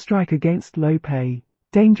went on strike against low pay,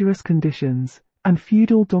 dangerous conditions, and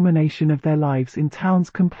feudal domination of their lives in towns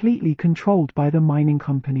completely controlled by the mining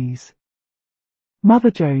companies. Mother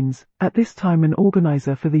Jones, at this time an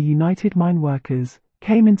organizer for the United Mine Workers,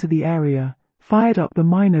 came into the area, fired up the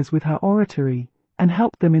miners with her oratory, and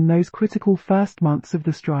helped them in those critical first months of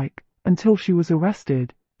the strike, until she was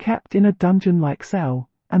arrested, kept in a dungeon-like cell,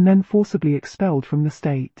 and then forcibly expelled from the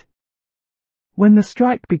state. When the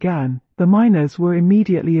strike began, the miners were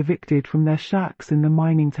immediately evicted from their shacks in the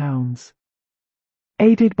mining towns.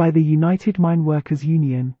 Aided by the United Mine Workers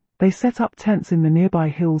Union, they set up tents in the nearby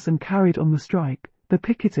hills and carried on the strike, the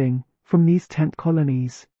picketing, from these tent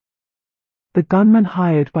colonies. The gunmen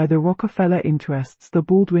hired by the Rockefeller interests, the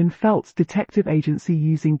Baldwin Felts Detective Agency,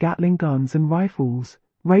 using Gatling guns and rifles,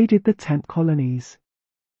 raided the tent colonies.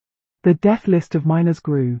 The death list of miners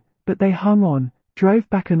grew, but they hung on, drove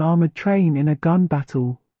back an armored train in a gun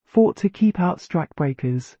battle, fought to keep out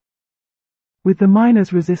strikebreakers. With the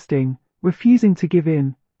miners resisting, refusing to give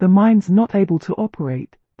in, the mines not able to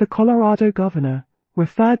operate, the Colorado governor,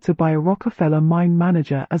 referred to by a Rockefeller mine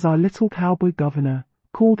manager as "our little cowboy governor,"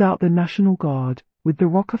 called out the National Guard, with the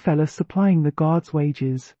Rockefellers supplying the Guard's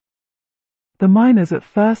wages. The miners at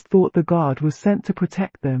first thought the Guard was sent to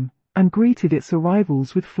protect them, and greeted its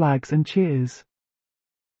arrivals with flags and cheers.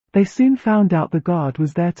 They soon found out the Guard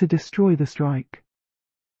was there to destroy the strike.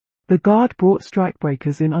 The Guard brought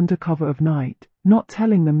strikebreakers in under cover of night, not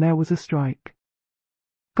telling them there was a strike.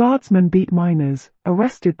 Guardsmen beat miners,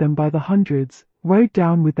 arrested them by the hundreds, rode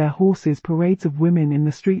down with their horses parades of women in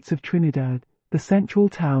the streets of Trinidad, the central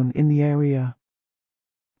town in the area.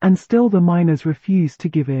 And still the miners refused to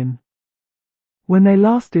give in. When they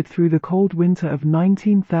lasted through the cold winter of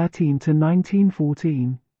 1913 to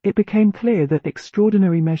 1914, it became clear that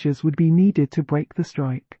extraordinary measures would be needed to break the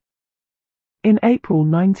strike. In April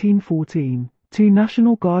 1914, 2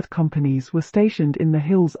 National Guard companies were stationed in the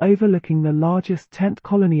hills overlooking the largest tent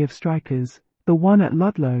colony of strikers, the one at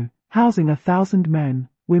Ludlow, housing 1,000 men,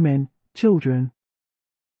 women, children.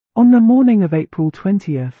 On the morning of April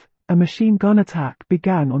 20th, a machine gun attack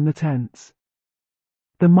began on the tents.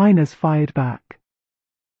 The miners fired back.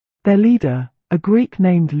 Their leader, a Greek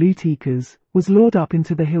named Lutikas, was lured up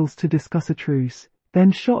into the hills to discuss a truce,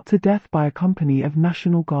 then shot to death by a company of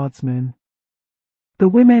National Guardsmen. The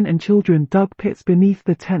women and children dug pits beneath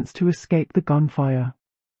the tents to escape the gunfire.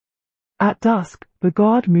 At dusk, the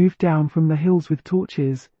Guard moved down from the hills with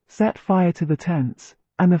torches, set fire to the tents,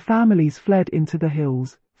 and the families fled into the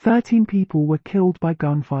hills. 13 people were killed by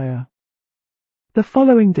gunfire. The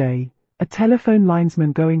following day, a telephone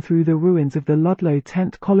linesman going through the ruins of the Ludlow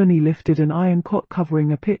tent colony lifted an iron cot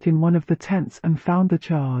covering a pit in one of the tents and found the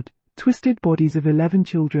charred, twisted bodies of 11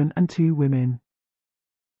 children and 2 women.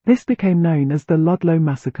 This became known as the Ludlow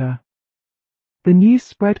Massacre. The news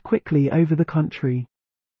spread quickly over the country.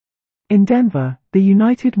 In Denver, the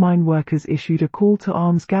United Mine Workers issued a call to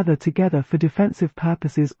arms: gather together for defensive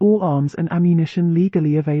purposes, all arms and ammunition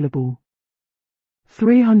legally available.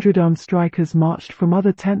 300 armed strikers marched from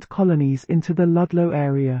other tent colonies into the Ludlow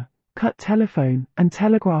area, cut telephone and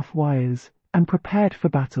telegraph wires, and prepared for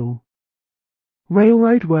battle.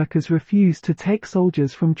 Railroad workers refused to take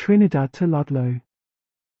soldiers from Trinidad to Ludlow.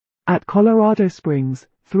 At Colorado Springs,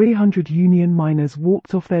 300 Union miners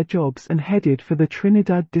walked off their jobs and headed for the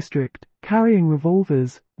Trinidad district, carrying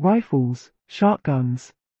revolvers, rifles,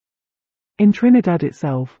 shotguns. In Trinidad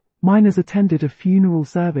itself, miners attended a funeral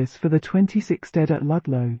service for the 26 dead at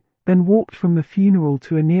Ludlow, then walked from the funeral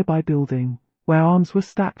to a nearby building, where arms were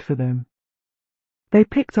stacked for them. They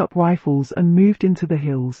picked up rifles and moved into the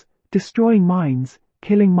hills, destroying mines,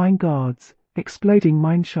 killing mine guards, exploding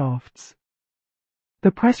mine shafts.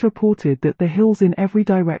 The press reported that the hills in every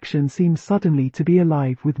direction seemed suddenly to be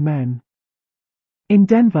alive with men. In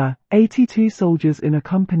Denver, 82 soldiers in a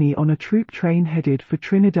company on a troop train headed for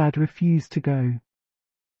Trinidad refused to go.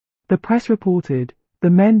 The press reported, the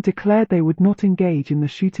men declared they would not engage in the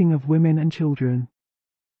shooting of women and children.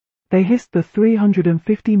 They hissed the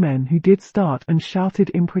 350 men who did start and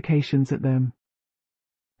shouted imprecations at them.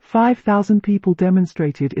 5,000 people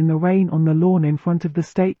demonstrated in the rain on the lawn in front of the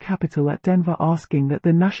state capitol at Denver, asking that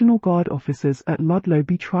the National Guard officers at Ludlow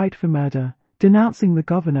be tried for murder, denouncing the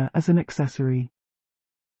governor as an accessory.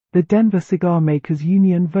 The Denver Cigar Makers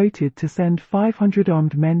Union voted to send 500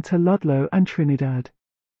 armed men to Ludlow and Trinidad.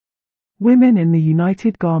 Women in the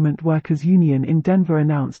United Garment Workers Union in Denver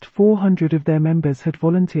announced 400 of their members had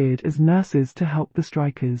volunteered as nurses to help the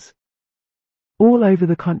strikers. All over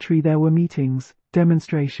the country there were meetings,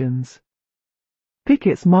 demonstrations.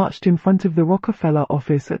 Pickets marched in front of the Rockefeller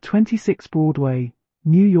office at 26 Broadway,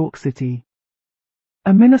 New York City.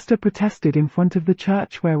 A minister protested in front of the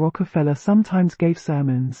church where Rockefeller sometimes gave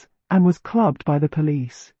sermons, and was clubbed by the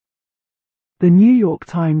police. The New York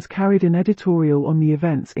Times carried an editorial on the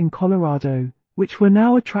events in Colorado, which were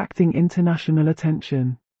now attracting international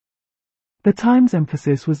attention. The Times'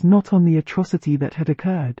 emphasis was not on the atrocity that had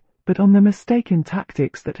occurred, but on the mistaken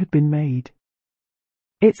tactics that had been made.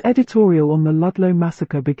 Its editorial on the Ludlow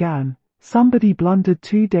Massacre began, "Somebody blundered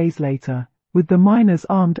 2 days later, with the miners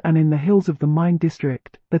armed and in the hills of the mine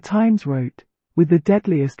district," the Times wrote, "with the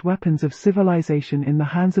deadliest weapons of civilization in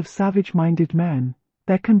the hands of savage-minded men.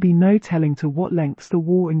 There can be no telling to what lengths the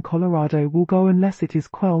war in Colorado will go unless it is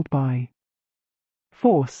quelled by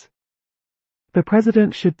force. The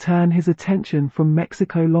president should turn his attention from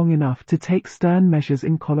Mexico long enough to take stern measures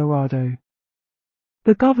in Colorado."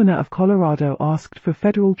 The governor of Colorado asked for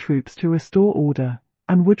federal troops to restore order,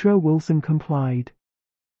 and Woodrow Wilson complied.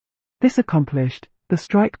 This accomplished, the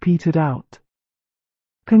strike petered out.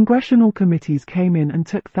 Congressional committees came in and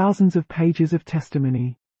took thousands of pages of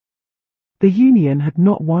testimony. The Union had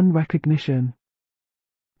not won recognition.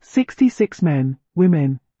 66 men,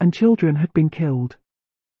 women, and children had been killed.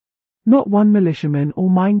 Not one militiaman or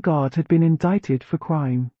mine guard had been indicted for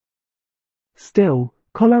crime. Still,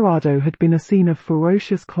 Colorado had been a scene of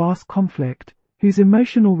ferocious class conflict, whose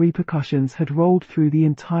emotional repercussions had rolled through the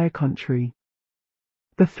entire country.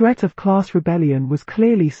 The threat of class rebellion was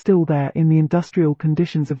clearly still there in the industrial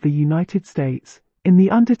conditions of the United States, in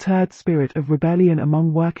the undeterred spirit of rebellion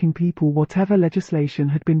among working people. Whatever legislation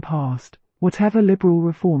had been passed, whatever liberal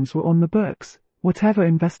reforms were on the books, whatever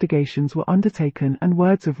investigations were undertaken and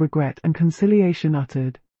words of regret and conciliation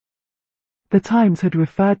uttered. The Times had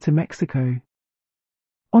referred to Mexico.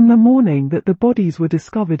 On the morning that the bodies were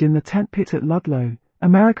discovered in the tent pit at Ludlow,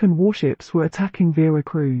 American warships were attacking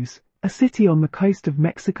Veracruz, a city on the coast of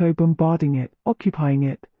Mexico, bombarding it, occupying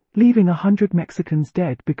it, leaving 100 Mexicans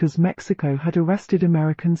dead because Mexico had arrested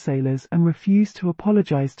American sailors and refused to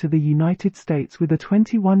apologize to the United States with a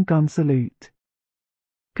 21-gun salute.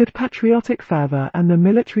 Could patriotic fervor and the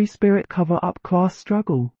military spirit cover up class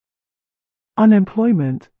struggle?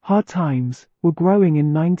 Unemployment, hard times, were growing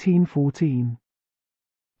in 1914.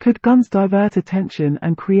 Could guns divert attention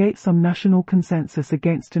and create some national consensus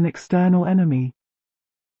against an external enemy?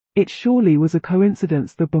 It surely was a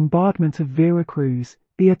coincidence, the bombardment of Veracruz,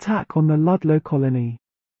 the attack on the Ludlow colony.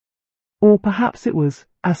 Or perhaps it was,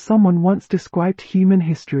 as someone once described human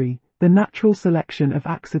history, the natural selection of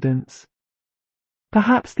accidents.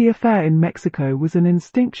 Perhaps the affair in Mexico was an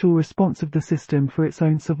instinctual response of the system for its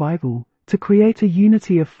own survival, to create a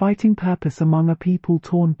unity of fighting purpose among a people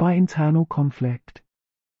torn by internal conflict.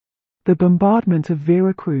 The bombardment of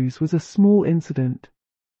Veracruz was a small incident.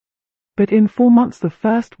 But in 4 months the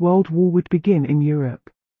First World War would begin in Europe.